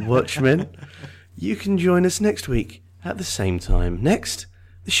 of Watchmen, you can join us next week at the same time. Next,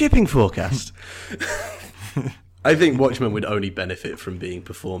 the shipping forecast. I think Watchmen would only benefit from being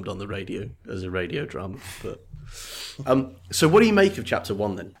performed on the radio as a radio drama. But so what do you make of chapter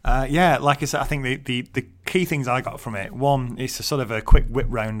 1 then? Yeah, like I said, I think the key things I got from it, one, it's a sort of a quick whip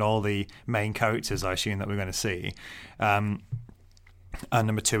round all the main characters I assume that we're going to see. And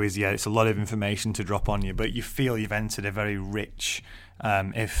number 2 is, it's a lot of information to drop on you, but you feel you've entered a very rich,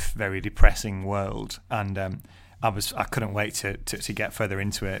 if very depressing world. And I couldn't wait to get further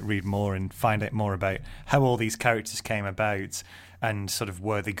into it, read more and find out more about how all these characters came about and sort of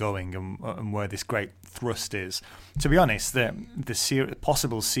where they're going and where this great thrust is. To be honest, the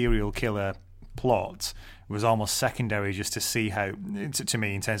possible serial killer plot was almost secondary just to see how, to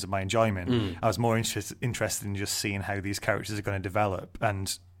me, in terms of my enjoyment. I was more interested in just seeing how these characters are going to develop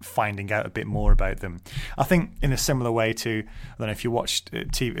and finding out a bit more about them. I think in a similar way to, I don't know if you watched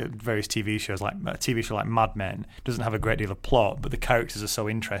various TV shows, like a TV show like Mad Men doesn't have a great deal of plot, but the characters are so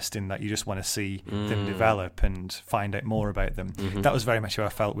interesting that you just want to see them develop and find out more about them. That was very much how I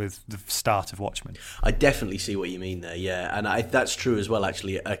felt with the start of Watchmen. I definitely see what you mean there, yeah. And that's true as well,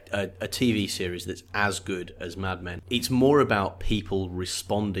 actually. A TV series that's as good as Mad Men, it's more about people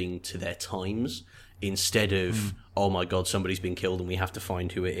responding to their times instead of, oh my God, somebody's been killed and we have to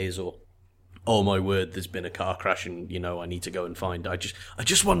find who it is, or, oh my word, there's been a car crash and, I need to go and find, I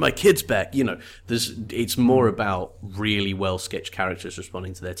just want my kids back. It's more about really well sketched characters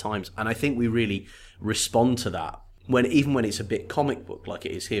responding to their times. And I think we really respond to that even when it's a bit comic book like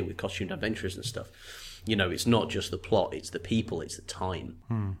it is here with Costumed Adventurers and stuff. It's not just the plot, it's the people, it's the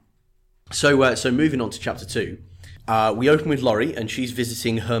time. So moving on to chapter 2, we open with Laurie and she's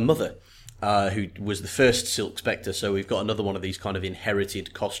visiting her mother, who was the first Silk Spectre. So we've got another one of these kind of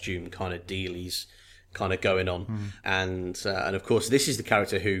inherited costume kind of dealies kind of going on. And of course, this is the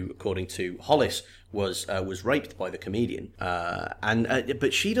character who, according to Hollis, was raped by the comedian.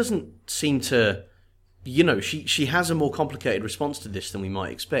 But she doesn't seem to, she has a more complicated response to this than we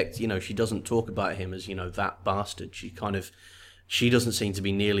might expect. She doesn't talk about him as, that bastard. She doesn't seem to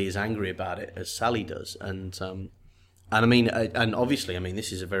be nearly as angry about it as Sally does. And I mean, and obviously, I mean,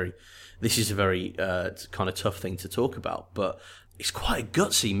 this is a very kind of tough thing to talk about, but it's quite a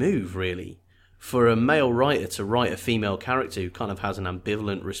gutsy move, really, for a male writer to write a female character who kind of has an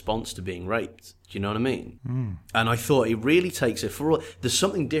ambivalent response to being raped. Do you know what I mean? And I thought it really takes it for all. There's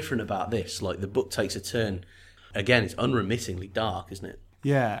something different about this. Like, the book takes a turn. Again, it's unremittingly dark, isn't it?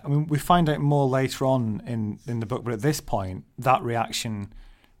 Yeah, I mean, we find out more later on in the book, but at this point, that reaction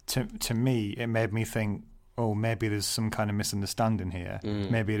to me, it made me think, oh, maybe there's some kind of misunderstanding here.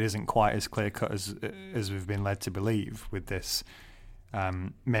 Maybe it isn't quite as clear-cut as we've been led to believe with this.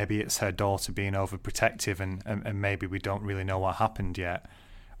 Maybe it's her daughter being overprotective and maybe we don't really know what happened yet.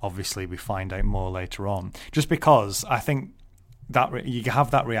 Obviously, we find out more later on. Just because I think that you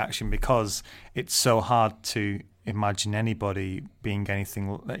have that reaction because it's so hard to imagine anybody being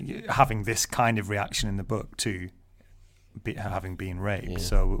having this kind of reaction in the book to having been raped. Yeah.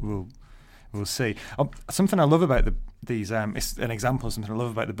 So we'll see. Something I love about these, it's an example of something I love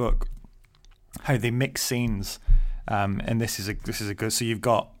about the book, how they mix scenes, and this is a good. So you've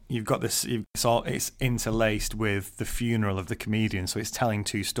got this. It's interlaced with the funeral of the comedian, so it's telling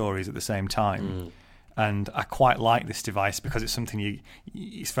two stories at the same time. And I quite like this device because it's something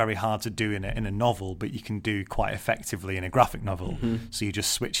it's very hard to do in a novel, but you can do quite effectively in a graphic novel. So you're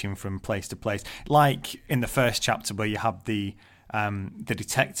just switching from place to place, like in the first chapter where you have the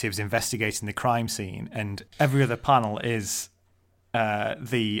detectives investigating the crime scene, and every other panel is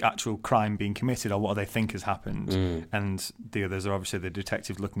the actual crime being committed or what they think has happened, and the others are obviously the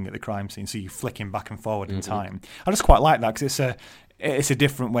detectives looking at the crime scene. So you're flicking back and forward in time. I just quite like that because it's a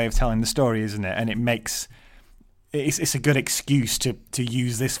different way of telling the story, isn't it? And it's a good excuse to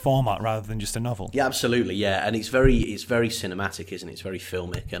use this format rather than just a novel. Yeah, absolutely. Yeah, and it's very cinematic, isn't it? It's very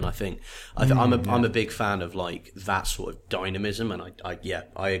filmic, and I think I'm a big fan of like that sort of dynamism, and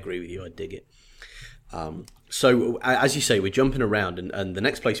I agree with you. I dig it. So as you say, we're jumping around, and the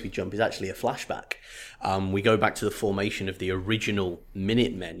next place we jump is actually a flashback. We go back to the formation of the original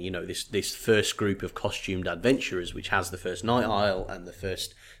Minutemen. This first group of costumed adventurers, which has the first Night Owl and the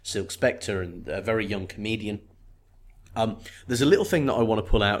first Silk Spectre and a very young comedian. There's a little thing that I want to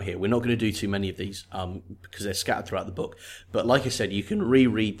pull out here. We're not going to do too many of these because they're scattered throughout the book. But like I said, you can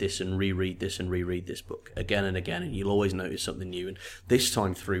reread this and reread this and reread this book again and again, and you'll always notice something new. And this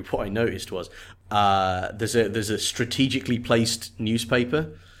time through, what I noticed was there's a strategically placed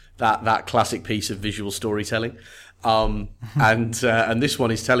newspaper, that classic piece of visual storytelling. And this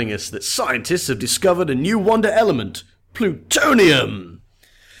one is telling us that scientists have discovered a new wonder element, plutonium.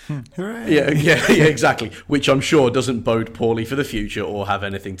 Hooray. Yeah, exactly. Which I'm sure doesn't bode poorly for the future or have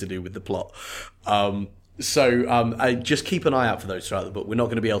anything to do with the plot. So I just keep an eye out for those throughout the book. We're not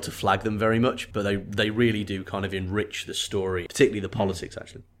going to be able to flag them very much, but they really do kind of enrich the story, particularly the politics,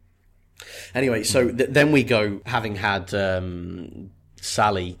 actually. Anyway, so then we go, having had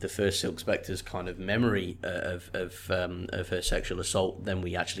Sally, the first Silk Spectre's kind of memory of her sexual assault. Then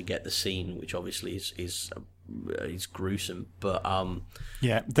we actually get the scene, which obviously is gruesome. But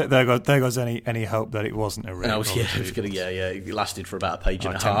there goes any hope that it wasn't a rape. It lasted for about a page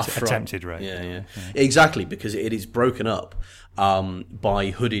and a half. Attempted rape. Yeah, exactly, because it is broken up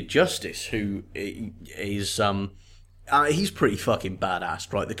by Hooded Justice, who is. He's pretty fucking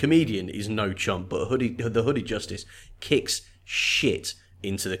badass, right? The comedian is no chump, but the Hooded Justice kicks shit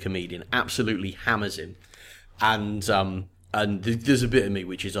into the comedian, absolutely hammers him, and there's a bit of me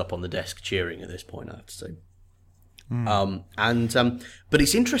which is up on the desk cheering at this point, I have to say. But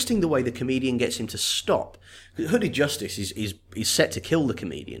it's interesting the way the comedian gets him to stop. Hooded Justice is set to kill the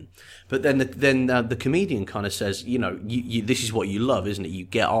comedian, but then the comedian kind of says, you this is what you love, isn't it? You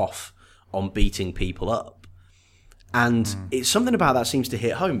get off on beating people up. And it's something about that seems to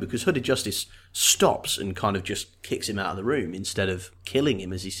hit home, because Hooded Justice stops and kind of just kicks him out of the room instead of killing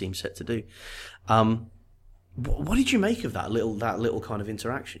him as he seems set to do. What did you make of that little kind of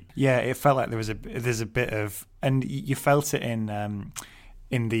interaction? Yeah, it felt like there's a bit of, and you felt it in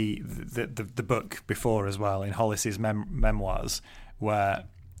the book before as well, in Hollis's memoirs, where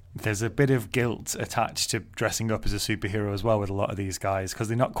there's a bit of guilt attached to dressing up as a superhero as well with a lot of these guys, because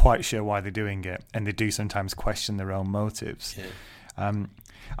they're not quite sure why they're doing it, and they do sometimes question their own motives. Yeah.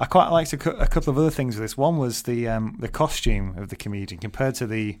 I quite liked a couple of other things with this. One was the costume of the comedian compared to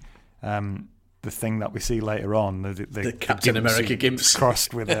the thing that we see later on, the Captain America gimps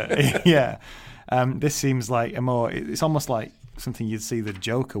crossed with it. Yeah, this seems like it's almost like something you'd see the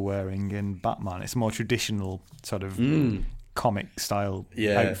Joker wearing in Batman. It's a more traditional sort of comic style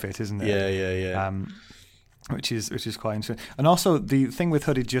outfit, isn't it? Yeah. Which is quite interesting. And also the thing with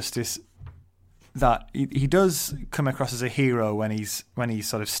Hooded Justice, that he does come across as a hero when he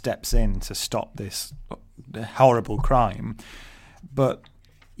sort of steps in to stop this horrible crime, but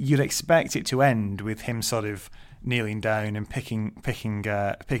you'd expect it to end with him sort of kneeling down and picking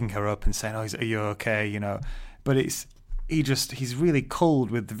her up and saying, "Oh, are you okay?" But he's really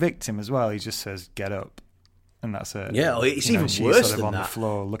cold with the victim as well. He just says, "Get up." And that's it. Yeah, it's even she's worse sort of than on that. The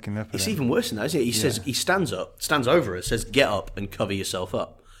floor looking up at It's him. even worse than that, isn't it? He says, he stands over her, says, "Get up and cover yourself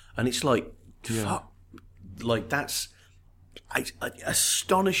up." And it's like, fuck, like that's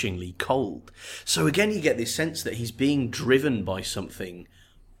astonishingly cold. So again, you get this sense that he's being driven by something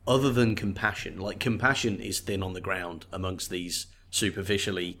other than compassion. Like, compassion is thin on the ground amongst these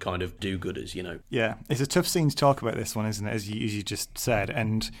superficially kind of do-gooders, Yeah, it's a tough scene to talk about, this one, isn't it, as you just said,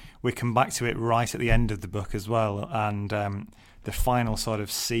 and we come back to it right at the end of the book as well, and the final sort of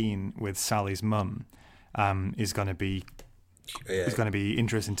scene with Sally's mum is going to be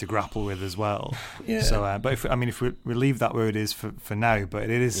interesting to grapple with as well. Yeah. So, but if we leave that where it is for now, but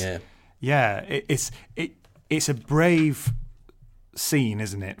it is, it's a brave scene,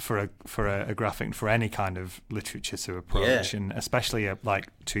 isn't it, for a graphic, for any kind of literature to approach, and especially like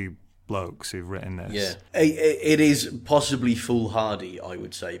two blokes who've written this. Yeah, it is possibly foolhardy, I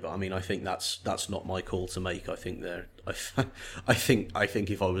would say, but I mean, I think that's not my call to make. I think I think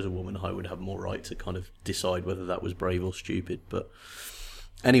if I was a woman, I would have more right to kind of decide whether that was brave or stupid. But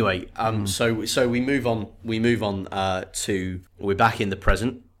anyway, so we move on to, we're back in the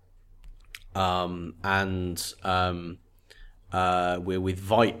present, we're with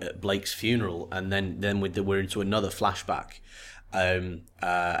Veidt at Blake's funeral, and then we're into another flashback, and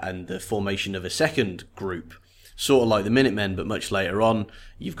the formation of a second group, sort of like the Minutemen, but much later on.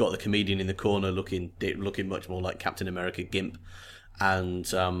 You've got the comedian in the corner looking much more like Captain America Gimp, and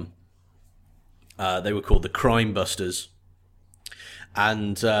they were called the Crime Busters.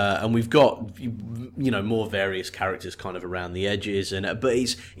 And we've got more various characters kind of around the edges, but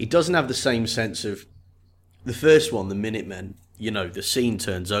it doesn't have the same sense of the first one, the Minutemen. The scene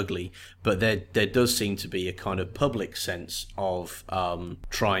turns ugly, but there does seem to be a kind of public sense of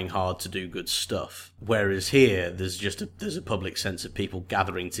trying hard to do good stuff. Whereas here, there's a public sense of people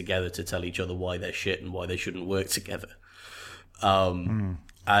gathering together to tell each other why they're shit and why they shouldn't work together. And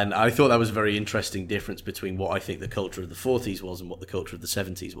I thought that was a very interesting difference between what I think the culture of the 40s was and what the culture of the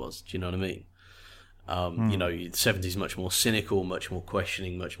 70s was. Do you know what I mean? The 70s is much more cynical, much more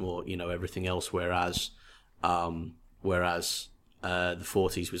questioning, much more, everything else, whereas the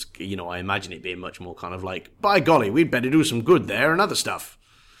 40s was, I imagine it being much more kind of like, by golly, we'd better do some good there and other stuff,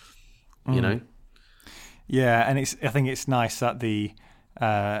 Yeah, and I think it's nice that the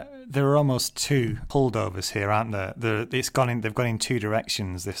there are almost two holdovers here, aren't there? They've gone in two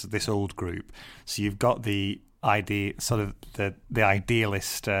directions. This old group. So you've got the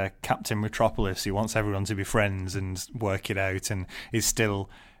idealist Captain Metropolis who wants everyone to be friends and work it out, and is still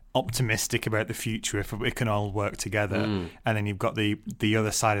optimistic about the future if we can all work together. And then you've got the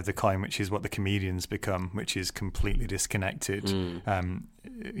other side of the coin, which is what the comedians become, which is completely disconnected.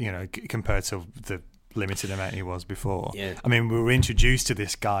 Compared to the limited amount he was before. I mean, we were introduced to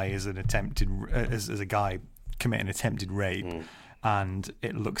this guy as as a guy committing attempted rape, and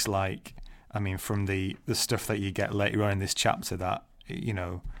it looks like, I mean, from the stuff that you get later on in this chapter, that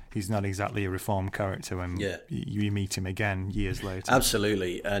he's not exactly a reformed character when you meet him again years later.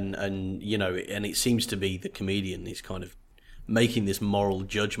 Absolutely, and it seems to be the comedian is kind of making this moral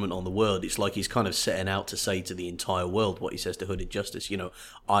judgment on the world. It's like he's kind of setting out to say to the entire world what he says to Hooded Justice.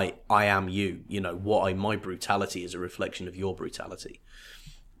 I am you. My brutality is a reflection of your brutality.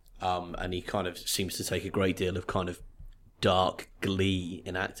 And he kind of seems to take a great deal of kind of dark glee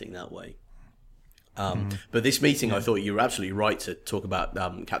in acting that way. But this meeting, I thought you were absolutely right to talk about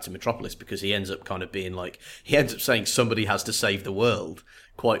Captain Metropolis, because he ends up kind of being like, he ends up saying somebody has to save the world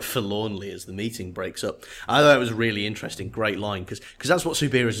quite forlornly as the meeting breaks up. I thought that was a really interesting, great line, because that's what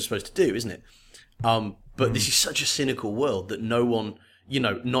superheroes are supposed to do, isn't it? But this is such a cynical world that no one,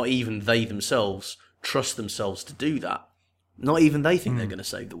 not even they themselves trust themselves to do that. Not even they think they're going to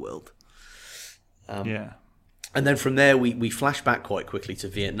save the world. And then from there, we flash back quite quickly to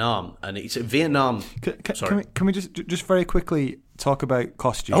Vietnam, and it's Vietnam. Can we just very quickly talk about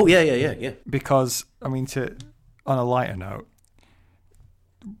costume? Oh yeah. Because I mean, on a lighter note,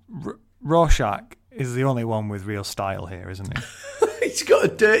 Rorschach is the only one with real style here, isn't he? He's got a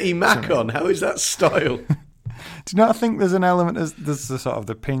dirty Mac on. How is that style? Do you not think there's an element? There's the sort of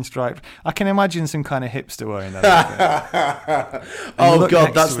the pinstripe. I can imagine some kind of hipster wearing that. Oh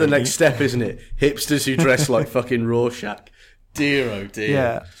God, that's the next step, isn't it? Hipsters who dress like fucking Rorschach. Dear, oh dear.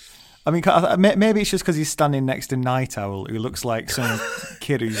 Yeah. I mean, maybe it's just because he's standing next to Night Owl, who looks like some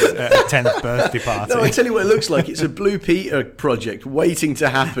kid who's at a 10th birthday party. No, I tell you what it looks like. It's a Blue Peter project waiting to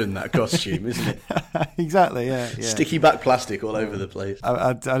happen, that costume, isn't it? Exactly, yeah. Sticky back plastic all over the place.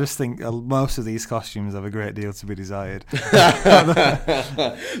 I just think most of these costumes have a great deal to be desired.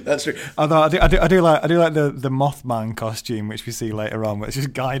 That's true. Although I do like the Mothman costume, which we see later on, where it's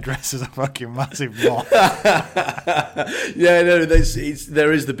just Guy dressed as a fucking massive moth. Yeah, no,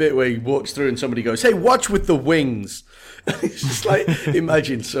 there is the bit where he walks through and somebody goes, "Hey, watch with the wings." It's just like,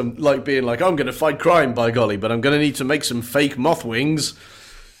 imagine being like, "I'm going to fight crime, by golly, but I'm going to need to make some fake moth wings."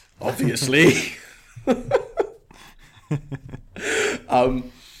 Obviously.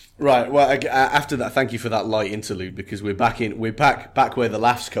 Right. Well, after that, thank you for that light interlude, because we're back where the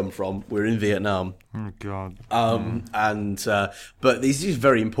laughs come from. We're in Vietnam. Oh God. But this is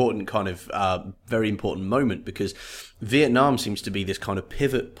very important very important moment, because Vietnam seems to be this kind of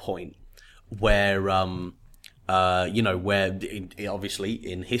pivot point where, obviously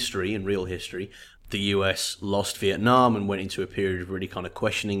in history, in real history, the US lost Vietnam and went into a period of really kind of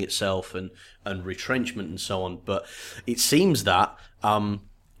questioning itself and retrenchment and so on. But it seems that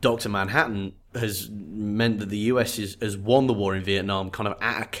Dr. Manhattan has meant that the US has won the war in Vietnam kind of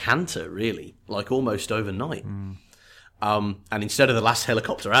at a canter, really, like almost overnight. And instead of the last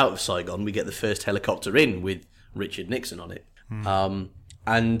helicopter out of Saigon, we get the first helicopter in with Richard Nixon on it.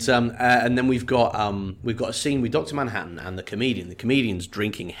 And then we've got a scene with Dr. Manhattan and the comedian. The comedian's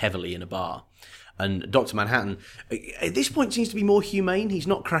drinking heavily in a bar. And Dr. Manhattan, at this point, seems to be more humane. He's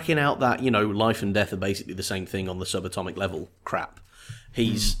not cracking out that, life and death are basically the same thing on the subatomic level crap.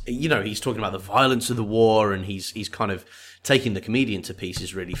 He's talking about the violence of the war, and he's kind of taking the comedian to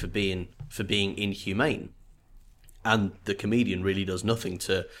pieces, really, for being inhumane. And the comedian really does nothing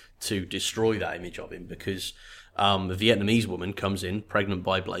to destroy that image of him, because a Vietnamese woman comes in, pregnant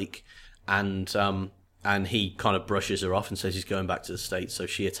by Blake, and he kind of brushes her off and says he's going back to the States. So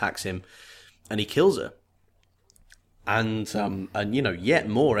she attacks him, and he kills her. And yet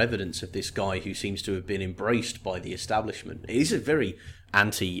more evidence of this guy who seems to have been embraced by the establishment. It is a very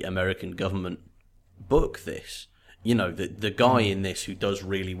anti-American government book, this. The guy in this who does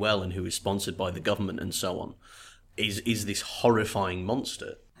really well and who is sponsored by the government and so on is this horrifying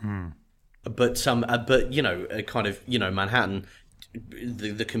monster. But Manhattan,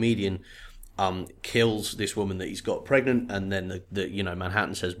 the comedian, kills this woman that he's got pregnant, and then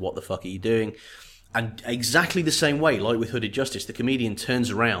Manhattan says, "What the fuck are you doing?" And exactly the same way, like with Hooded Justice, the comedian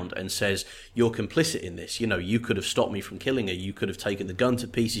turns around and says, "You're complicit in this. You could have stopped me from killing her. You could have taken the gun to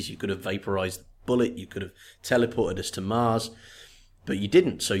pieces. You could have vaporized the bullet. You could have teleported us to Mars, but you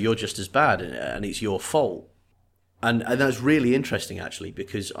didn't. So you're just as bad, and it's your fault." And that's really interesting, actually,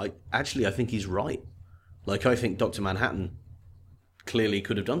 because I think he's right. Like, I think Dr. Manhattan clearly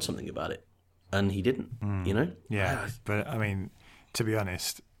could have done something about it, and he didn't, you know? Yeah, but, I mean, to be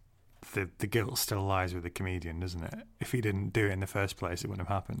honest, the guilt still lies with the comedian, doesn't it? If he didn't do it in the first place, it wouldn't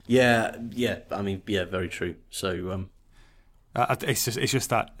have happened. Yeah, I mean, yeah, very true. So... it's just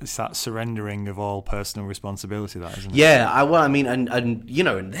that surrendering of all personal responsibility, that isn't it? Yeah, I mean, and you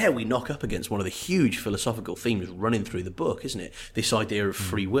know, and there we knock up against one of the huge philosophical themes running through the book, isn't it? This idea of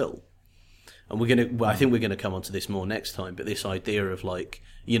free will, and I think we're gonna come onto this more next time. But this idea of, like,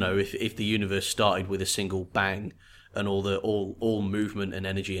 you know, if the universe started with a single bang, and all movement and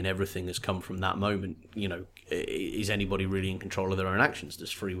energy and everything has come from that moment, you know, is anybody really in control of their own actions?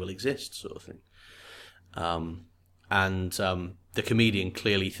 Does free will exist, sort of thing? And the comedian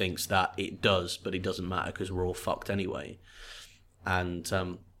clearly thinks that it does, but it doesn't matter because we're all fucked anyway. And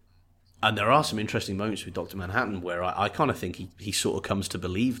there are some interesting moments with Dr. Manhattan where I kind of think he sort of comes to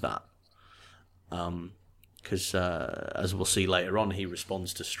believe that. Because, as we'll see later on, he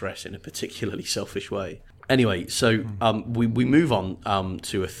responds to stress in a particularly selfish way. Anyway, so we move on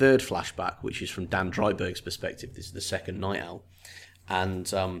to a third flashback, which is from Dan Dreiberg's perspective. This is the second Night Owl.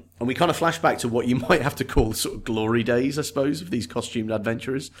 And we kind of flash back to what you might have to call sort of glory days, I suppose, of these costumed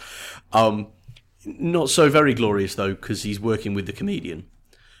adventurers. Not so very glorious, though, because he's working with the comedian,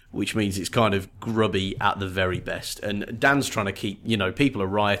 which means it's kind of grubby at the very best. And Dan's trying to keep, you know, people are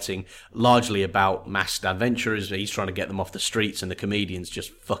rioting largely about masked adventurers. He's trying to get them off the streets, and the comedian's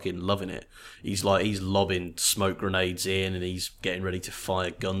just fucking loving it. He's lobbing smoke grenades in, and he's getting ready to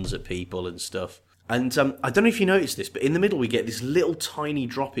fire guns at people and stuff. And I don't know if you noticed this, but in the middle we get this little tiny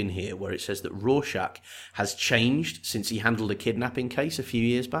drop in here where it says that Rorschach has changed since he handled a kidnapping case a few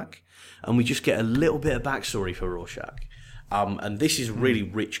years back. And we just get a little bit of backstory for Rorschach. And this is a really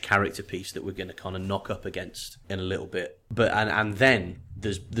rich character piece that we're going to kind of knock up against in a little bit. But and then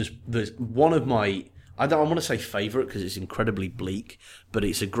there's one of my... I want to say favourite because it's incredibly bleak, but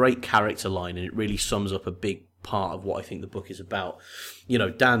it's a great character line and it really sums up a big part of what I think the book is about. You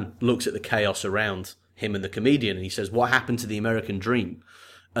know, Dan looks at the chaos around him and the comedian and he says, "What happened to the American dream?"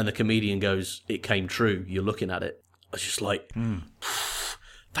 And the comedian goes, "It came true. You're looking at it." I was just like,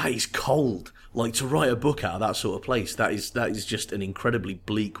 that is cold. Like, to write a book out of that sort of place, that is just an incredibly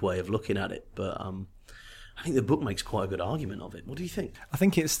bleak way of looking at it. But I think the book makes quite a good argument of it. What do you think? I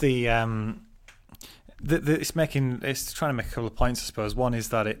think it's it's trying to make a couple of points, I suppose. One is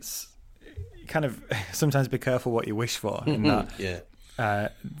that it's kind of sometimes be careful what you wish for. In that,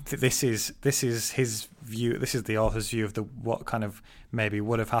 this is his view. This is the author's view of what kind of maybe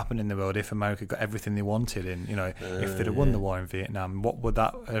would have happened in the world if America got everything they wanted. And if they'd have won the war in Vietnam, what would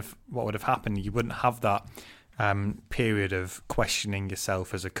have happened? You wouldn't have that period of questioning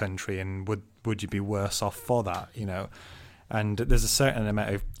yourself as a country, and would you be worse off for that? You know. And there's a certain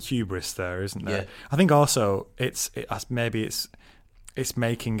amount of hubris there, isn't there? Yeah. I think also it's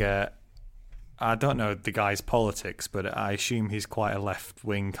making I don't know the guy's politics, but I assume he's quite a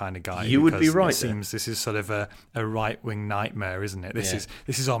left-wing kind of guy. You would be right. It seems this is sort of a right-wing nightmare, isn't it? This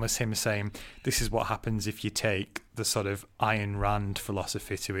is almost him saying this is what happens if you take the sort of Ayn Rand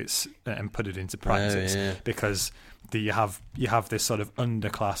philosophy to its and put it into practice, because you have this sort of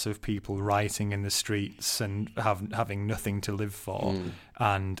underclass of people rioting in the streets and having nothing to live for,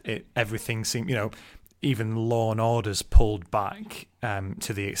 and everything seems, you know, even law and order's pulled back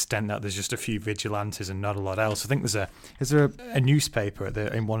to the extent that there's just a few vigilantes and not a lot else. I think is there a newspaper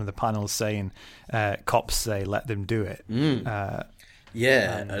in one of the panels saying cops say let them do it.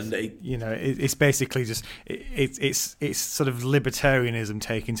 It's basically just it's sort of libertarianism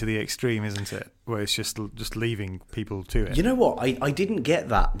taken to the extreme, isn't it? Where it's just leaving people to it. You know what? I didn't get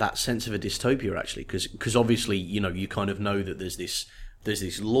that sense of a dystopia actually, because obviously, you know, you kind of know that there's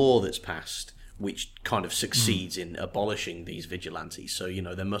this law that's passed which kind of succeeds in abolishing these vigilantes. So, you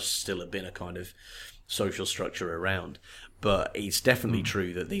know, there must still have been a kind of social structure around. But it's definitely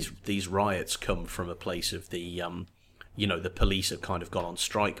true that these riots come from a place of the, you know, the police have kind of gone on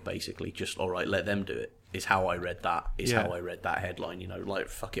strike, basically. Just, all right, let them do it, is how I read that. How I read that headline, you know, like,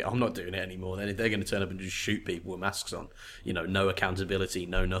 fuck it, I'm not doing it anymore. Then they're going to turn up and just shoot people with masks on. You know, no accountability,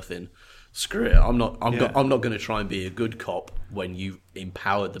 no nothing. Screw it. I'm not going to try and be a good cop when you've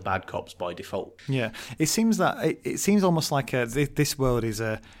empowered the bad cops by default. Yeah, it seems almost like this world is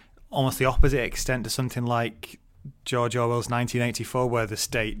almost the opposite extent to something like George Orwell's 1984, where the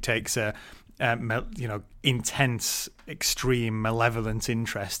state takes a intense, extreme, malevolent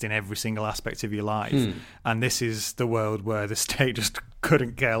interest in every single aspect of your life. And this is the world where the state just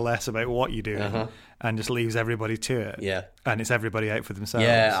couldn't care less about what you're doing and just leaves everybody to it. Yeah. And it's everybody out for themselves.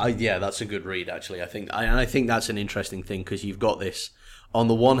 Yeah, that's a good read, actually. I think that's an interesting thing, because you've got this, on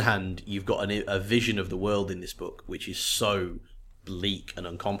the one hand, you've got a vision of the world in this book, which is so bleak and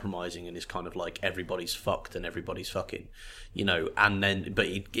uncompromising, and is kind of like everybody's fucked and everybody's fucking, and then, but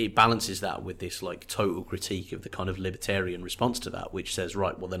it balances that with this like total critique of the kind of libertarian response to that, which says,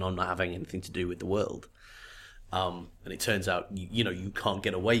 right, well then I'm not having anything to do with the world. And it turns out, you can't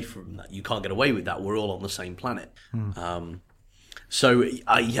get away from that. You can't get away with that. We're all on the same planet. So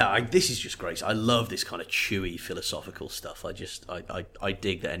this is just great. I love this kind of chewy philosophical stuff. I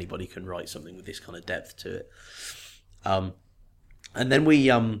dig that anybody can write something with this kind of depth to it. And then we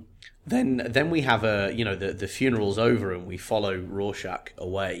then we have the funeral's over, and we follow Rorschach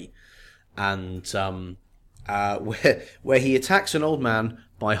away, and where he attacks an old man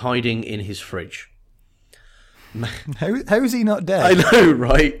by hiding in his fridge. How is he not dead? I know,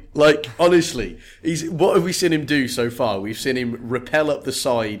 right? Like, honestly, what have we seen him do so far? We've seen him rappel up the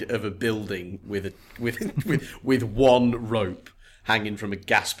side of a building with one rope hanging from a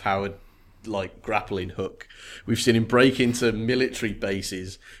gas-powered grappling hook. We've seen him break into military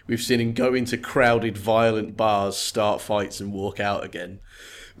bases. We've seen him go into crowded, violent bars, start fights, and walk out again.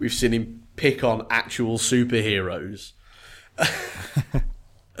 We've seen him pick on actual superheroes.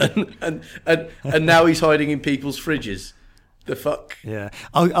 and now he's hiding in people's fridges. The fuck? Yeah,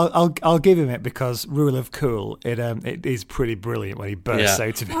 I'll give him it, because rule of cool, it is pretty brilliant when he bursts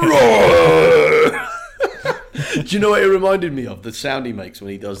out of it. Do you know what it reminded me of? The sound he makes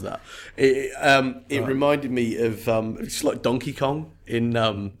when he does that. It reminded me of it's like Donkey Kong in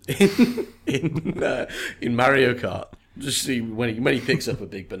Mario Kart. Just see when he picks up a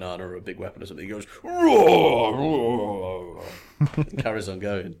big banana or a big weapon or something, he goes roar, roar, and carries on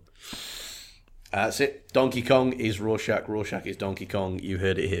going. That's it. Donkey Kong is Rorschach. Rorschach is Donkey Kong. You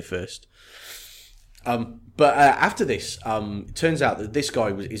heard it here first. But after this, it turns out that this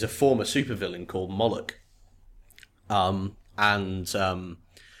guy is a former supervillain called Moloch. And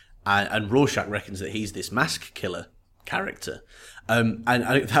Rorschach reckons that he's this mask killer character. And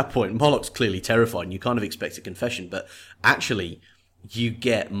at that point, Moloch's clearly terrified, and you kind of expect a confession, but actually you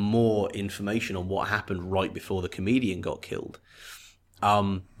get more information on what happened right before the comedian got killed.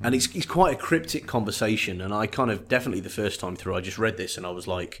 And it's quite a cryptic conversation, and I kind of, definitely the first time through, I just read this and I was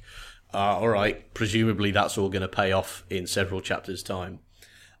like, all right, presumably that's all going to pay off in several chapters' time.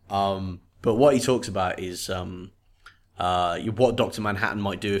 But what he talks about is what Dr. Manhattan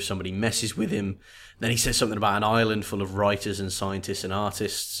might do if somebody messes with him. Then he says something about an island full of writers and scientists and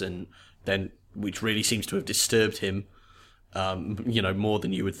artists, and then, which really seems to have disturbed him, more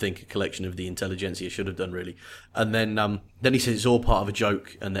than you would think a collection of the intelligentsia should have done, really. And then he says it's all part of a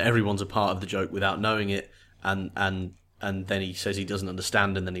joke, and that everyone's a part of the joke without knowing it, and then he says he doesn't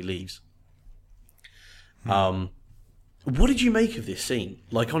understand, and then he leaves. What did you make of this scene?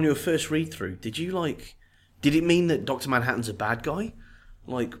 Like, on your first read through, did it mean that Dr. Manhattan's a bad guy?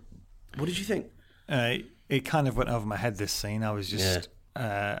 Like, what did you think? It kind of went over my head, this scene. I was just,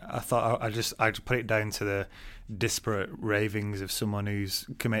 I thought I'd put it down to the disparate ravings of someone who's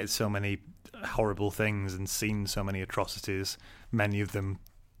committed so many horrible things and seen so many atrocities, many of them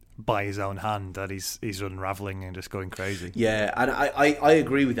by his own hand, that he's unraveling and just going crazy. Yeah, and I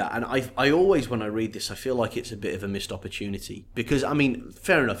agree with that. And I always, when I read this, I feel like it's a bit of a missed opportunity, because, I mean,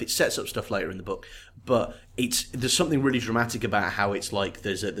 fair enough, it sets up stuff later in the book, but there's something really dramatic about how it's like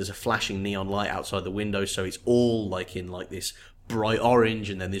there's a flashing neon light outside the window, so it's all like in like this bright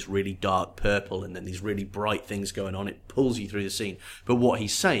orange, and then this really dark purple, and then these really bright things going on. It pulls you through the scene, but what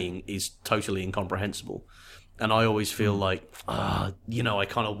he's saying is totally incomprehensible. And I always feel like, I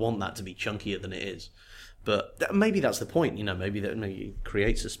kind of want that to be chunkier than it is. But maybe that's the point, maybe it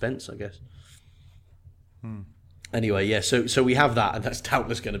creates suspense, I guess. Anyway, yeah, so we have that, and that's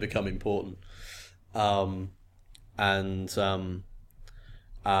doubtless going to become important. And then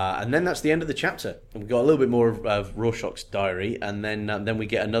that's the end of the chapter. And we've got a little bit more of Rorschach's diary, and then we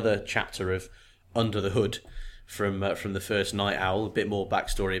get another chapter of Under the Hood from the first Night Owl, a bit more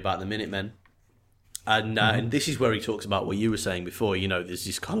backstory about the Minutemen. And this is where he talks about what you were saying before. There's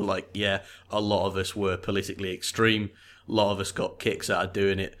this kind of like, a lot of us were politically extreme. A lot of us got kicks out of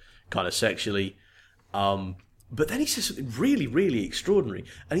doing it kind of sexually. But then he says something really, really extraordinary.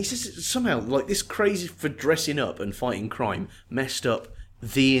 And he says somehow, like, this crazy for dressing up and fighting crime messed up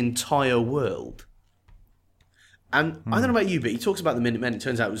the entire world. And I don't know about you, but he talks about the Minutemen. It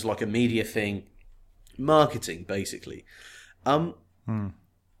turns out it was like a media thing, marketing, basically.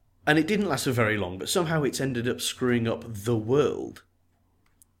 And it didn't last for very long, but somehow it's ended up screwing up the world.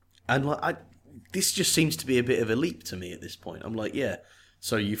 And this just seems to be a bit of a leap to me at this point. I'm like, yeah,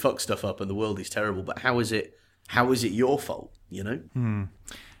 so you fuck stuff up and the world is terrible, but how is it your fault, you know?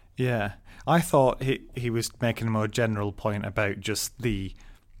 Yeah. I thought he was making a more general point about just the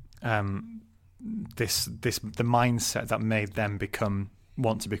the mindset that made them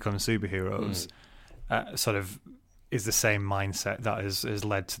want to become superheroes. Sort of is the same mindset that has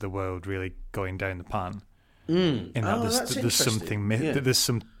led to the world really going down the pan. In that there's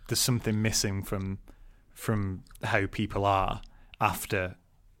something missing from how people are after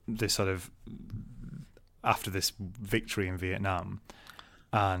this victory in Vietnam,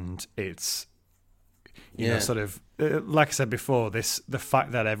 and it's you know, sort of like I said before, the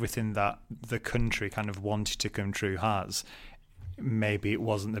fact that everything that the country kind of wanted to come true has. Maybe it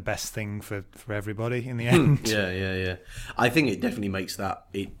wasn't the best thing for everybody in the end. Yeah. I think it definitely makes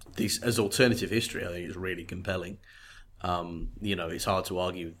this as alternative history. I think it's really compelling. You know, it's hard to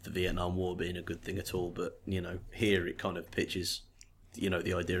argue the Vietnam War being a good thing at all, but you know, here it kind of pitches. You know,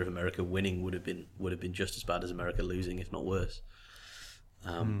 the idea of America winning would have been just as bad as America losing, if not worse.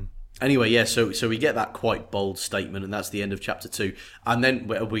 Anyway, yeah. So we get that quite bold statement, and that's the end of chapter 2. And then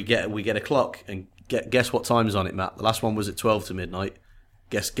we get a clock and. Guess what time's on it, Matt? The last one was at 12 to midnight.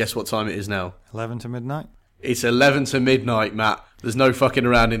 Guess what time it is now? 11 to midnight? It's 11 to midnight, Matt. There's no fucking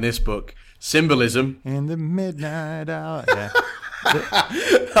around in this book. Symbolism. In the midnight hour. Yeah.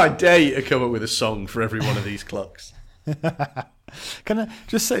 I dare you to come up with a song for every one of these clocks. Can I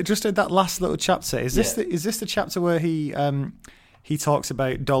just say, just in that last little chapter, is this the chapter where he talks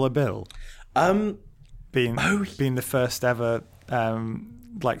about Dollar Bill being the first ever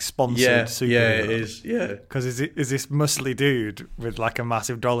like sponsored superhero? Yeah, it is. Yeah, because is this muscly dude with like a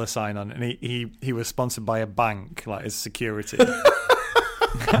massive dollar sign on it, and he was sponsored by a bank like as security.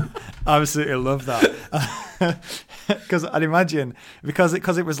 I absolutely love that because I'd imagine because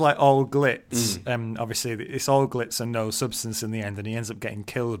it was like all glitz. Obviously it's all glitz and no substance in the end, and he ends up getting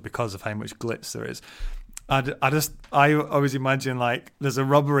killed because of how much glitz there is. I always imagine like there's a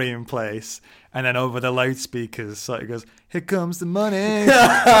robbery in place, and then over the loudspeakers, so it goes, "Here comes the money,"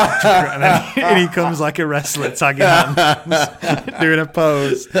 and then he comes like a wrestler tagging hands, doing a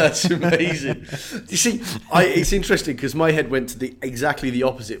pose. That's amazing. You see, it's interesting because my head went to exactly the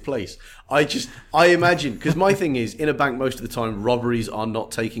opposite place. I imagine because my thing is in a bank most of the time robberies are not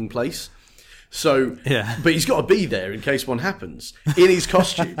taking place. So, but he's got to be there in case one happens in his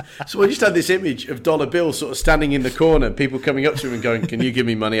costume. So I just had this image of Dollar Bill sort of standing in the corner, people coming up to him and going, "Can you give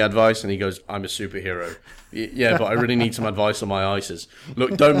me money advice?" And he goes, "I'm a superhero." Yeah, but I really need some advice on my ISAs.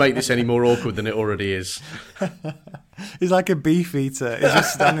 Look, don't make this any more awkward than it already is. He's like a beef eater. He's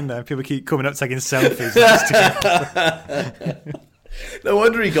just standing there. People keep coming up taking selfies. No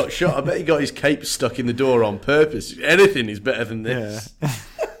wonder he got shot. I bet he got his cape stuck in the door on purpose. Anything is better than this.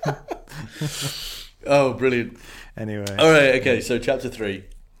 Yeah. Oh, brilliant. Anyway. All right, okay, so chapter 3.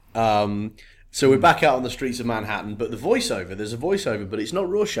 So we're back out on the streets of Manhattan, but there's a voiceover, but it's not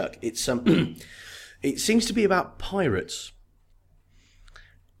Rorschach. It's it seems to be about pirates.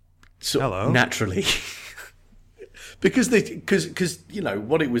 So, hello. Naturally. because you know,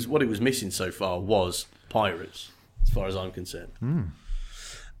 what it was missing so far was pirates, as far as I'm concerned.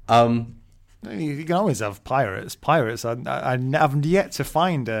 You can always have pirates. I haven't yet to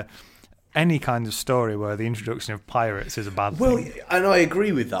find any kind of story where the introduction of pirates is a bad thing. Well, and I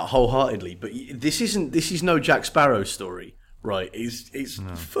agree with that wholeheartedly. But this is no Jack Sparrow story, right? It's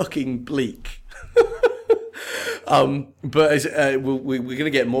fucking bleak. But we're going to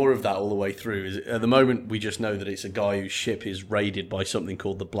get more of that all the way through. At the moment, we just know that it's a guy whose ship is raided by something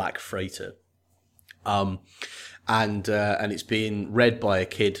called the Black Freighter, and it's being read by a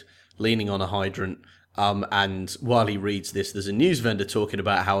kid leaning on a hydrant. And while he reads this, there's a news vendor talking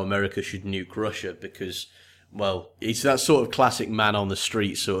about how America should nuke Russia because, well, it's that sort of classic man on the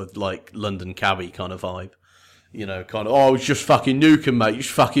street, sort of like London cabbie kind of vibe. You know, kind of, oh, just fucking nuke him, mate. Just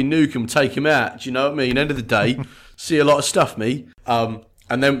fucking nuke him, take him out. Do you know what I mean? End of the day, see a lot of stuff, me. And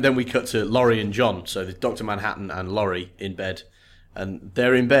then we cut to Laurie and John. So there's Dr. Manhattan and Laurie in bed. And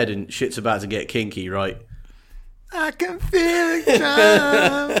they're in bed and shit's about to get kinky, right? I can feel it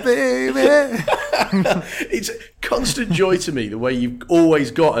come, baby. It's constant joy to me the way you've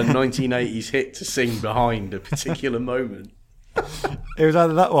always got a 1980s hit to sing behind a particular moment. It was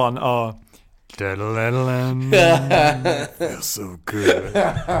either that one or feels so good.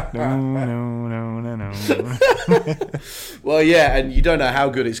 No. Well, yeah, and you don't know how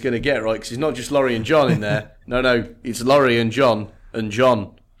good it's going to get, right? Because it's not just Laurie and John in there. No, it's Laurie and John and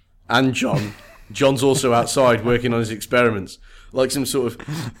John and John. John's also outside working on his experiments. like some sort of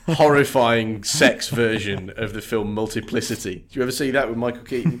horrifying sex version of the film Multiplicity. Do you ever see that with Michael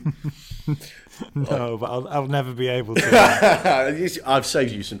Keaton? No, but I'll never be able to. I've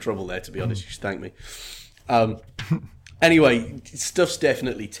saved you some trouble there, to be honest. You should thank me. Anyway, stuff's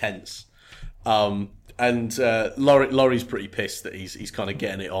definitely tense. And Laurie's pretty pissed that he's kind of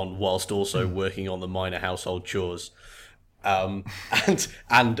getting it on whilst also working on the minor household chores. And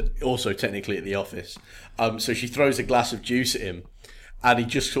also technically at the office. So she throws a glass of juice at him, and he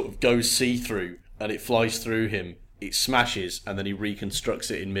just sort of goes see-through, and it flies through him. It smashes, and then he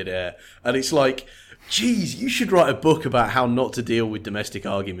reconstructs it in midair. And it's like, geez, you should write a book about how not to deal with domestic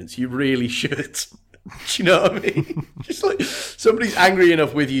arguments. You really should. Do you know what I mean? Just like, somebody's angry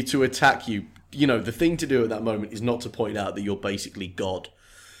enough with you to attack you. You know, the thing to do at that moment is not to point out that you're basically God.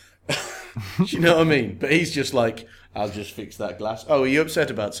 Do you know what I mean? But he's just like, I'll just fix that glass. Oh, are you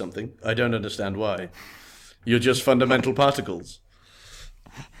upset about something? I don't understand why. You're just fundamental particles.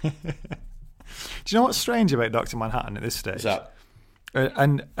 Do you know what's strange about Dr. Manhattan at this stage? What's that?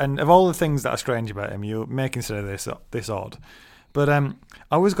 And of all the things that are strange about him, you may consider this odd. But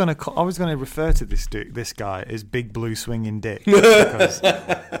I was gonna refer to this guy as Big Blue Swinging Dick because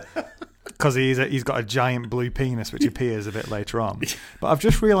he's got a giant blue penis, which appears a bit later on. But I've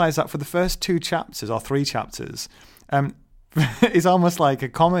just realised that for the first 2 chapters or 3 chapters, it's almost like a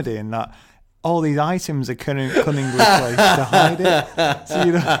comedy in that all these items are cunningly placed to hide it. So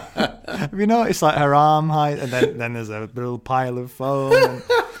you know, have you noticed like her arm height, and then there's a little pile of foam.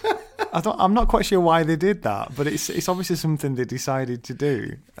 I'm not quite sure why they did that, but it's obviously something they decided to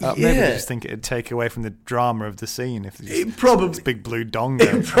do. Maybe they just think it'd take away from the drama of the scene if it probably this big blue dongo.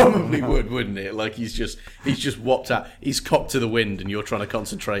 It probably would, wouldn't it? Like he's just whopped out, he's cocked to the wind, and you're trying to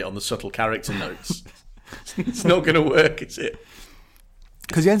concentrate on the subtle character notes. It's not going to work, is it?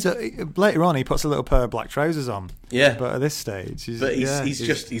 Because he ends up later on, he puts a little pair of black trousers on. Yeah, but at this stage, he's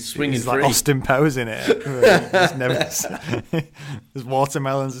swinging. He's free. like Austin Powers in it. There's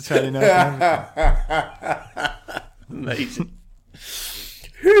watermelons are turning up. Amazing.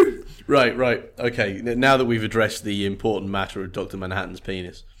 Right. Okay. Now that we've addressed the important matter of Dr. Manhattan's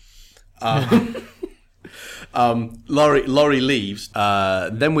penis, Laurie leaves.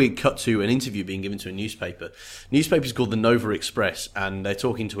 Then we cut to an interview being given to a newspaper. Newspaper's called the Nova Express, and they're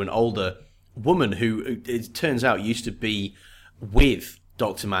talking to an older woman who, it turns out, used to be with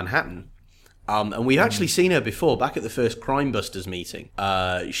Dr. Manhattan. And we've actually seen her before, back at the first Crime Busters meeting.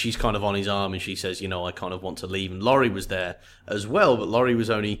 She's kind of on his arm, and she says, I kind of want to leave. And Laurie was there as well, but Laurie was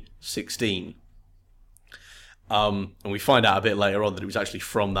only 16. And we find out a bit later on that it was actually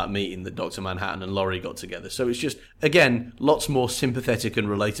from that meeting that Dr. Manhattan and Laurie got together. So it's just, again, lots more sympathetic and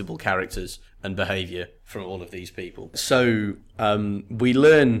relatable characters and behaviour from all of these people. So we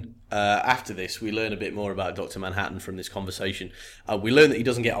learn, after this, we learn a bit more about Dr. Manhattan from this conversation. We learn that he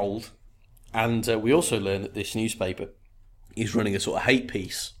doesn't get old. And we also learn that this newspaper is running a sort of hate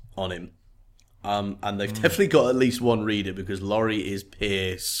piece on him. And they've definitely got at least one reader because Laurie is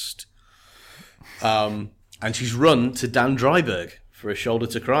pissed. And she's run to Dan Dreiberg for a shoulder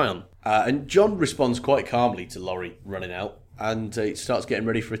to cry on. And John responds quite calmly to Laurie running out, and it starts getting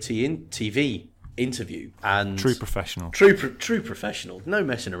ready for a TV interview. And true professional. True professional. No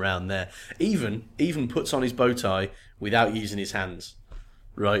messing around there. Even puts on his bow tie without using his hands.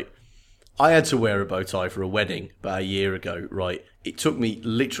 Right. I had to wear a bow tie for a wedding about a year ago. Right. It took me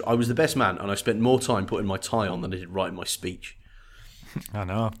literally. I was the best man, and I spent more time putting my tie on than I did writing my speech. I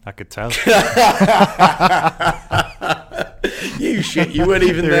know, I could tell. You shit, you weren't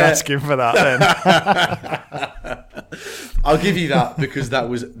even You're there. asking for that then. I'll give you that because that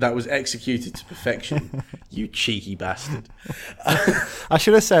was executed to perfection. You cheeky bastard. I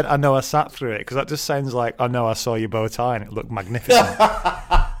should have said, I know I sat through it, because that just sounds like, I know I saw your bow tie and it looked magnificent.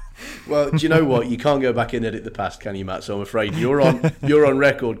 Well, do you know what? You can't go back and edit the past, can you, Matt? So I'm afraid you're on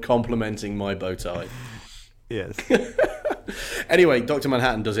record complimenting my bow tie. Yes. Anyway, Dr.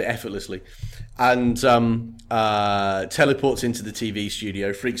 Manhattan does it effortlessly and teleports into the TV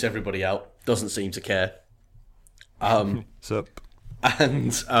studio, freaks everybody out, doesn't seem to care. Sup?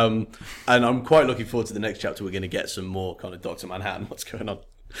 And I'm quite looking forward to the next chapter. We're going to get some more kind of Dr. Manhattan. What's going on?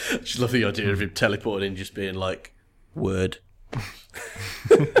 I just love the idea of him teleporting in, just being like, word.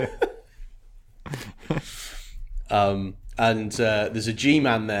 And there's a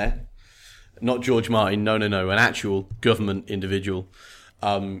G-man there. Not George Martin, no, an actual government individual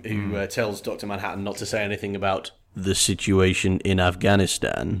who tells Dr. Manhattan not to say anything about the situation in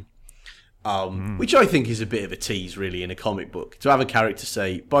Afghanistan, which I think is a bit of a tease, really, in a comic book. To have a character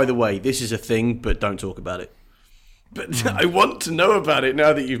say, by the way, this is a thing, but don't talk about it. But I want to know about it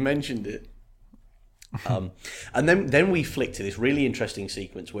now that you've mentioned it. And then we flick to this really interesting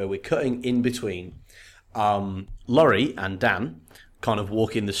sequence where we're cutting in between Laurie and Dan kind of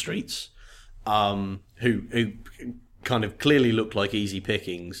walking the streets, who kind of clearly look like easy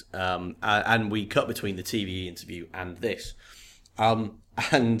pickings, and we cut between the TV interview and this.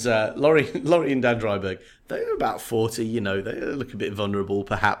 And Laurie and Dan Dryberg, they're about 40, you know, they look a bit vulnerable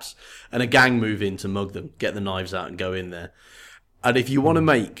perhaps, and a gang move in to mug them, get the knives out and go in there. And if you want to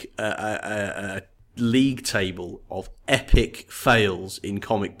make a league table of epic fails in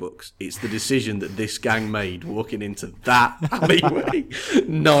comic books, it's the decision that this gang made walking into that alleyway,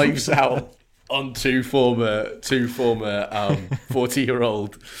 knives out on two former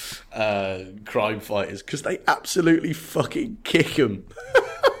 40-year-old crime fighters, because they absolutely fucking kick them.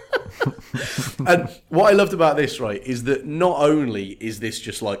 And what I loved about this, right, is that not only is this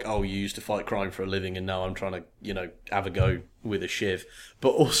just like, oh, you used to fight crime for a living and now I'm trying to, you know, have a go with a shiv, but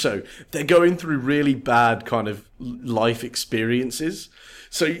also they're going through really bad kind of life experiences.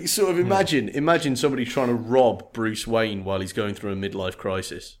 So you sort of imagine somebody trying to rob Bruce Wayne while he's going through a midlife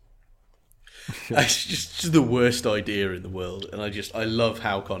crisis. It's just the worst idea in the world, and I love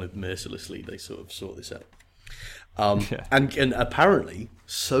how kind of mercilessly they sort of sort this out. And apparently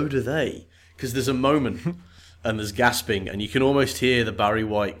so do they, because there's a moment and there's gasping and you can almost hear the Barry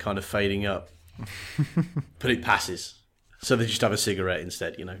White kind of fading up, but it passes, so they just have a cigarette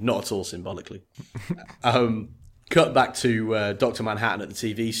instead, you know, not at all symbolically. Cut back to Dr. Manhattan at the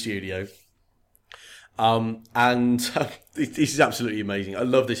TV studio, and this is absolutely amazing. I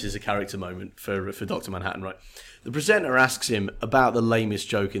love this as a character moment for Dr. Manhattan, right? The presenter asks him about the lamest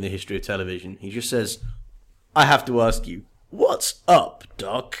joke in the history of television. He just says, I have to ask you, what's up,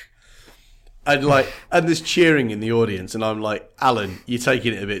 Doc? And there's cheering in the audience, and I'm like, Alan, you're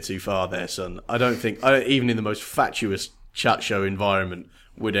taking it a bit too far there, son. I don't think, even in the most fatuous chat show environment,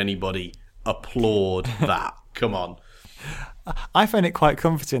 would anybody applaud that. Come on. I find it quite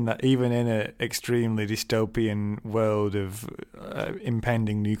comforting that even in an extremely dystopian world of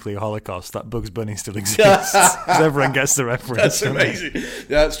impending nuclear holocaust, that Bugs Bunny still exists. Because everyone gets the reference. That's amazing. Yeah,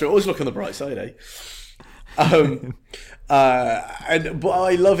 that's true. Always look on the bright side, eh? But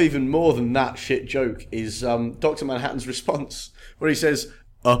I love even more than that shit joke is Dr. Manhattan's response, where he says,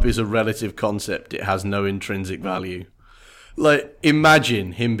 up is a relative concept, it has no intrinsic value. Like,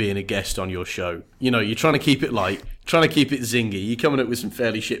 imagine him being a guest on your show. You know, you're trying to keep it light, trying to keep it zingy, you're coming up with some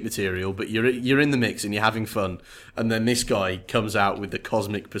fairly shit material, but you're in the mix and you're having fun, and then this guy comes out with the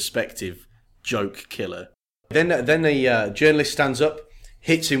cosmic perspective joke killer. Then a journalist stands up,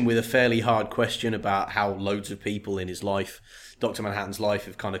 hits him with a fairly hard question about how loads of people in his life, Dr. Manhattan's life,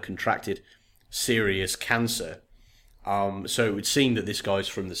 have kind of contracted serious cancer. So it would seem that this guy's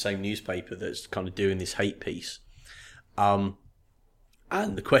from the same newspaper that's kind of doing this hate piece. And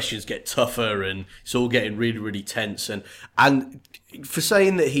the questions get tougher, and it's all getting really, really tense. And for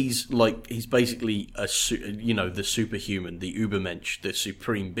saying that he's basically the superhuman, the Übermensch, the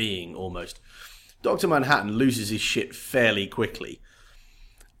supreme being almost, Dr. Manhattan loses his shit fairly quickly.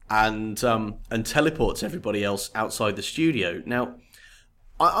 And teleports everybody else outside the studio. Now,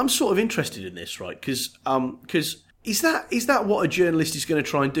 I'm sort of interested in this, right? Because is that what a journalist is going to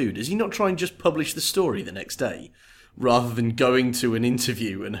try and do? Does he not try and just publish the story the next day, rather than going to an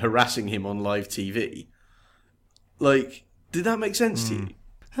interview and harassing him on live TV? Like, did that make sense to you?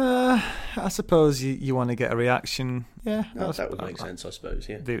 I suppose you want to get a reaction. Yeah, that would make sense. I suppose.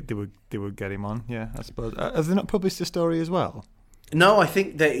 Yeah, they would get him on. Yeah, I suppose. Have they not published the story as well? No, I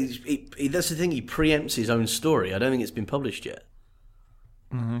think that that's the thing. He preempts his own story. I don't think it's been published yet.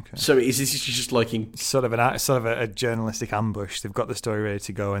 Okay. So is this just like sort of a journalistic ambush? They've got the story ready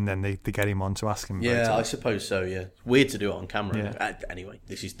to go, and then they get him on to ask him. Yeah, about it. I suppose so. Yeah, weird to do it on camera. Yeah. Anyway,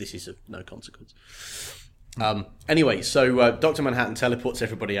 this is of no consequence. Anyway, so Dr. Manhattan teleports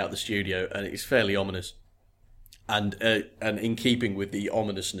everybody out of the studio, and it's fairly ominous. And in keeping with the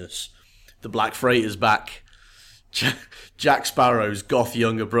ominousness, the Black Freighter's back. Jack Sparrow's goth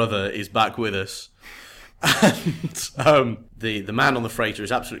younger brother is back with us, and the man on the freighter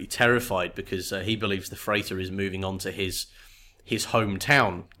is absolutely terrified because he believes the freighter is moving on to his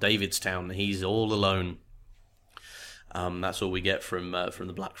hometown, Davidstown. He's all alone. That's all we get from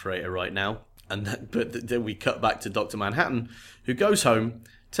the Black Freighter right now. But then we cut back to Dr. Manhattan, who goes home,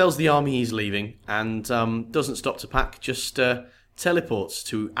 tells the army he's leaving, and doesn't stop to pack. Just teleports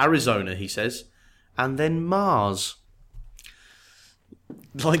to Arizona, he says. And then Mars.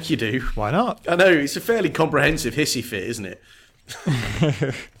 Like you do. Why not? I know, it's a fairly comprehensive hissy fit, isn't it?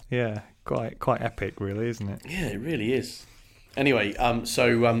 Yeah, quite epic, really, isn't it? Yeah, it really is. Anyway, and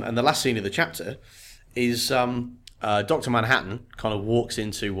the last scene of the chapter is Dr. Manhattan kind of walks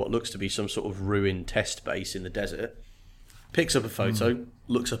into what looks to be some sort of ruined test base in the desert, picks up a photo,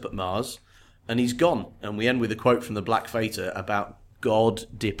 looks up at Mars, and he's gone. And we end with a quote from the Black Vader about God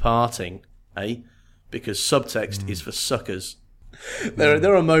departing, because subtext is for suckers.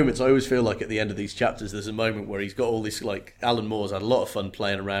 There are moments, I always feel like at the end of these chapters, there's a moment where he's got all this, like, Alan Moore's had a lot of fun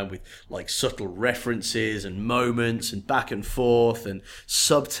playing around with, like, subtle references and moments and back and forth and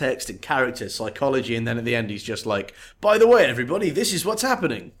subtext and character psychology, and then at the end he's just like, by the way, everybody, this is what's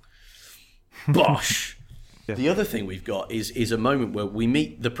happening. Bosh! Yeah. The other thing we've got is a moment where we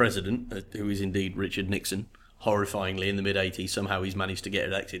meet the president, who is indeed Richard Nixon, horrifyingly in the mid-'80s. Somehow he's managed to get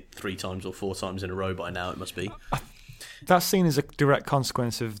elected 3 times or 4 times in a row by now, it must be. That's seen as a direct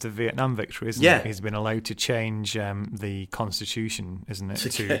consequence of the Vietnam victory, isn't it? He's been allowed to change the constitution, isn't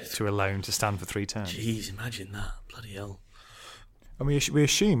it, to allow him to stand for 3 terms. Jeez, imagine that. Bloody hell. And we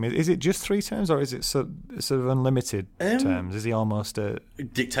assume, is it just 3 terms, or is it sort of unlimited terms? Is he almost a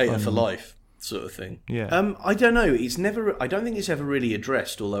dictator for life sort of thing? Yeah. I don't know. I don't think it's ever really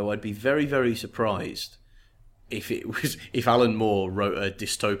addressed, although I'd be very, very surprised if Alan Moore wrote a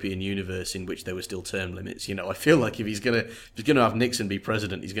dystopian universe in which there were still term limits. You know, I feel like if he's gonna have Nixon be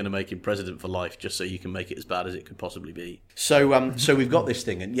president, he's gonna make him president for life, just so you can make it as bad as it could possibly be. So so we've got this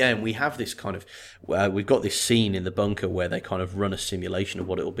thing, and we have this kind of we've got this scene in the bunker where they kind of run a simulation of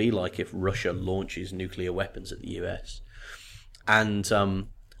what it'll be like if Russia launches nuclear weapons at the US. And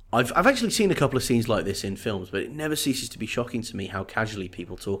I've actually seen a couple of scenes like this in films, but it never ceases to be shocking to me how casually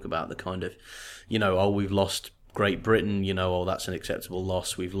people talk about the kind of, you know, oh, we've lost Great Britain, you know, oh, that's an acceptable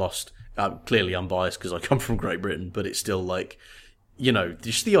loss. We've lost, clearly I'm biased because I come from Great Britain, but it's still like, you know,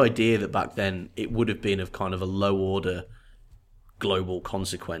 just the idea that back then it would have been of kind of a low order global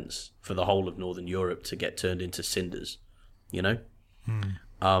consequence for the whole of Northern Europe to get turned into cinders, you know?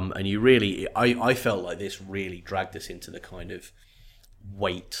 And you really, I felt like this really dragged us into the kind of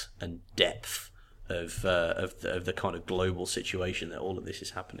weight and depth of the kind of global situation that all of this is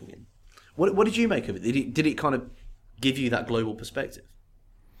happening in. What did you make of it? Did it kind of give you that global perspective?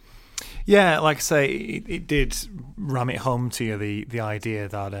 Yeah, like I say, it did ram it home to you, the idea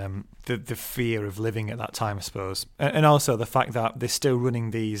that the fear of living at that time, I suppose, and also the fact that they're still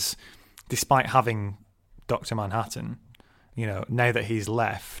running these, despite having Dr. Manhattan, you know, now that he's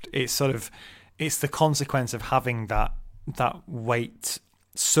left, it's the consequence of having that weight,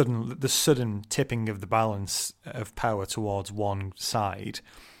 the sudden tipping of the balance of power towards one side.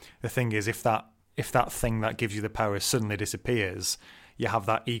 The thing is, if that thing that gives you the power suddenly disappears, you have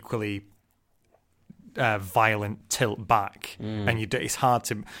that equally violent tilt back, and it's hard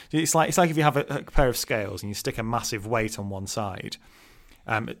to. It's like if you have a pair of scales and you stick a massive weight on one side.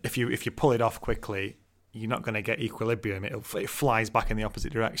 If you pull it off quickly, you're not going to get equilibrium. It flies back in the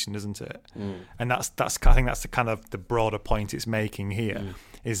opposite direction, doesn't it? And that's I think that's the kind of the broader point it's making here,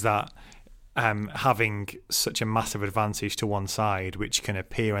 is that having such a massive advantage to one side, which can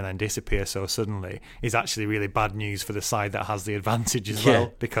appear and then disappear so suddenly, is actually really bad news for the side that has the advantage as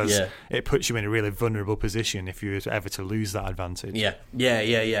well, because it puts you in a really vulnerable position if you were ever to lose that advantage. Yeah.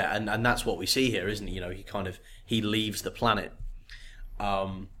 And that's what we see here, isn't it? You know, he leaves the planet,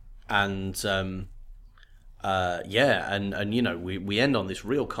 and you know, we end on this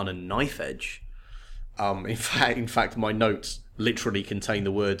real kind of knife edge. In fact, my notes literally contain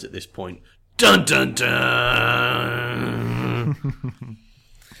the words at this point. Dun dun dun.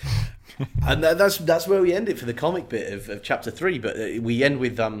 And that's where we end it for the comic bit of chapter 3. But we end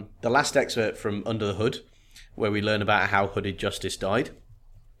with the last excerpt from Under the Hood, where we learn about how Hooded Justice died,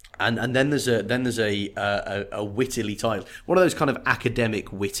 and then there's a wittily title, one of those kind of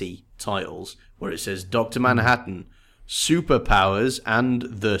academic witty titles, where it says Dr. Manhattan, Superpowers and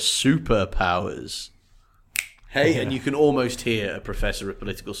the Superpowers. Hey, and you can almost hear a professor of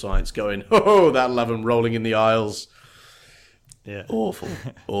political science going, "Oh, that'll have them rolling in the aisles." Yeah, awful.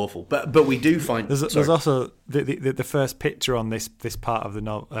 But we do find there's also the first picture on this part of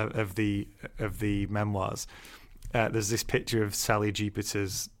the of the memoirs. There's this picture of Sally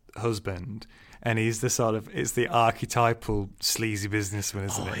Jupiter's husband, and he's it's the archetypal sleazy businessman,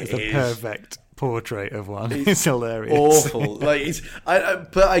 isn't it? It's the perfect portrait of one. It's hilarious. Awful. But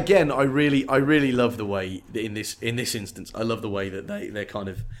again, I really love the way that in this instance, I love the way that they're kind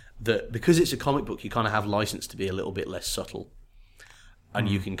of because it's a comic book, you kind of have license to be a little bit less subtle, and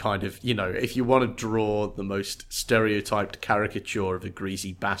you can kind of, you know, if you want to draw the most stereotyped caricature of a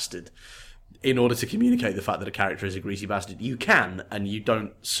greasy bastard, in order to communicate the fact that a character is a greasy bastard, you can, and you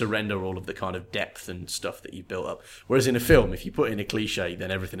don't surrender all of the kind of depth and stuff that you've built up. Whereas in a film, if you put in a cliche, then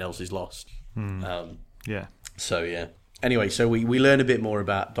everything else is lost. Yeah. So yeah. Anyway, so we learn a bit more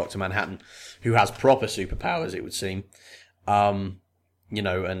about Dr. Manhattan, who has proper superpowers, it would seem. And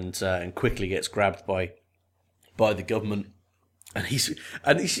quickly gets grabbed by the government. And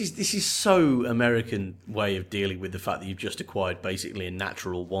this is so American way of dealing with the fact that you've just acquired basically a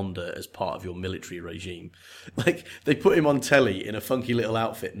natural wonder as part of your military regime. Like, they put him on telly in a funky little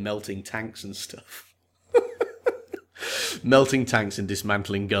outfit melting tanks and stuff. Melting tanks and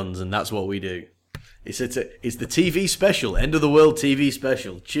dismantling guns, and that's what we do. It's the TV special, end of the world TV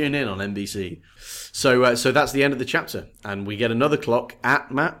special. Tune in on NBC. So that's the end of the chapter, and we get another clock at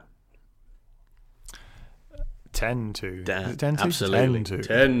Matt. 10 to. 10 to? Absolutely.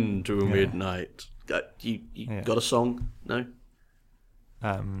 10 to midnight. You got a song? No?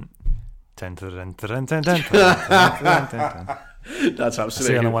 10 to 10. That's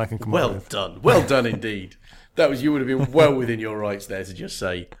absolutely one I can come up with. Done. Well done indeed. You would have been well within your rights there to just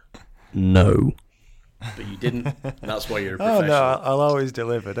say no. But you didn't. And that's why you're a professional. Oh no, I'll always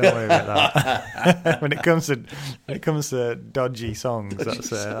deliver. Don't worry about that. when it comes to dodgy songs,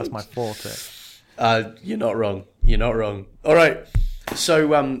 that's my forte. You're not wrong. All right. So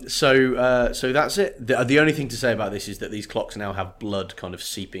that's it. The only thing to say about this is that these clocks now have blood kind of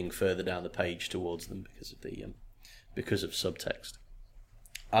seeping further down the page towards them because of subtext.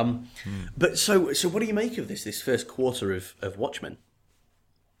 But so what do you make of this first quarter of Watchmen?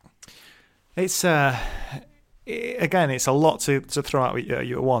 It's again, it's a lot to throw out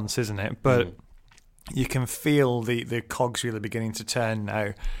at once, isn't it? But you can feel the cogs really beginning to turn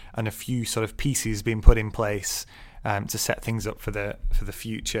now, and a few sort of pieces being put in place to set things up for the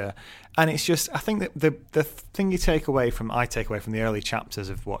future. And it's just, I think that the thing I take away from the early chapters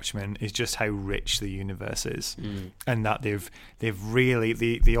of Watchmen is just how rich the universe is, and that they've really,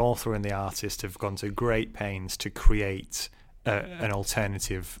 the author and the artist have gone to great pains to create an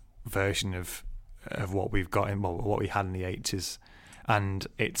alternative version of what we've got what we had in the 80s. And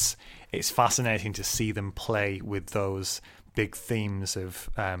it's fascinating to see them play with those big themes of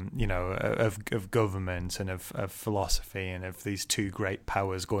of government and of philosophy, and of these two great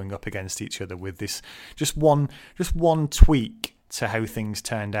powers going up against each other, with this just one tweak to how things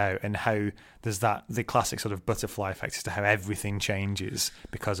turned out, and how there's the classic sort of butterfly effect as to how everything changes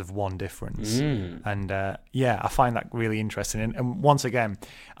because of one difference. And I find that really interesting. And once again,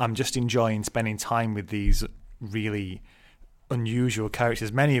 I'm just enjoying spending time with these really unusual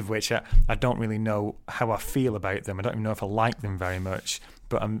characters, many of which I don't really know how I feel about them. I don't even know if I like them very much,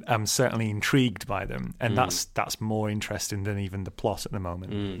 but I'm certainly intrigued by them, and that's more interesting than even the plot at the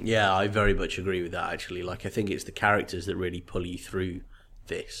moment. Yeah, I very much agree with that, actually. Like, I think it's the characters that really pull you through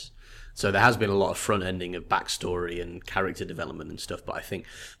this. So there has been a lot of front ending of backstory and character development and stuff, but I think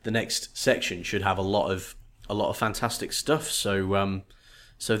the next section should have a lot of fantastic stuff. So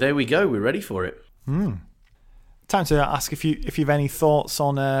there we go. We're ready for it. Time to ask if you've any thoughts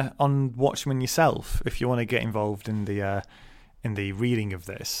on Watchmen yourself. If you want to get involved in the reading of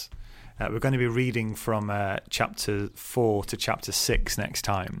this, we're going to be reading from chapter 4 to chapter 6 next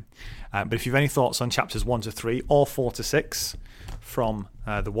time. But if you've any thoughts on chapters 1 to 3 or 4 to 6 from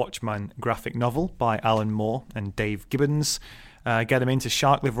the Watchmen graphic novel by Alan Moore and Dave Gibbons, get them into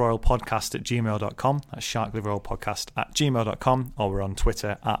sharkliveroilpodcast@gmail.com. That's sharkliveroilpodcast@gmail.com, or we're on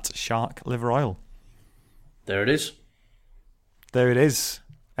Twitter @sharkliveroil. There it is.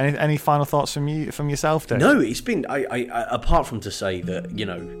 Any final thoughts from yourself, Dave? No, it's been I apart from to say that,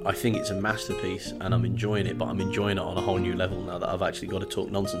 I think it's a masterpiece and I'm enjoying it, but I'm enjoying it on a whole new level now that I've actually got to talk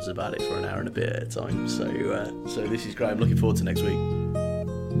nonsense about it for an hour and a bit at a time. So this is great. I'm looking forward to next week.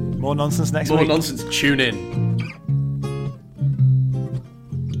 More nonsense next week. More nonsense. Tune in.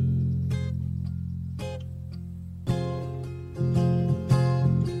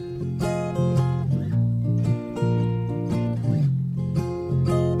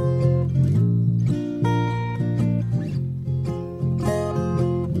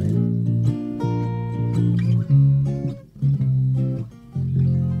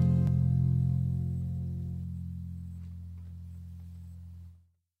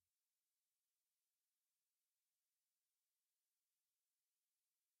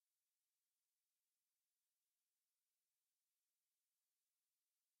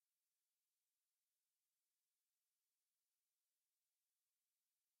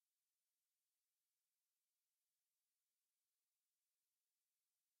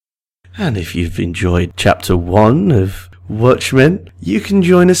 And if you've enjoyed chapter 1 of Watchmen, you can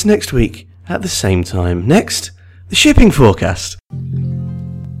join us next week at the same time. Next, the shipping forecast.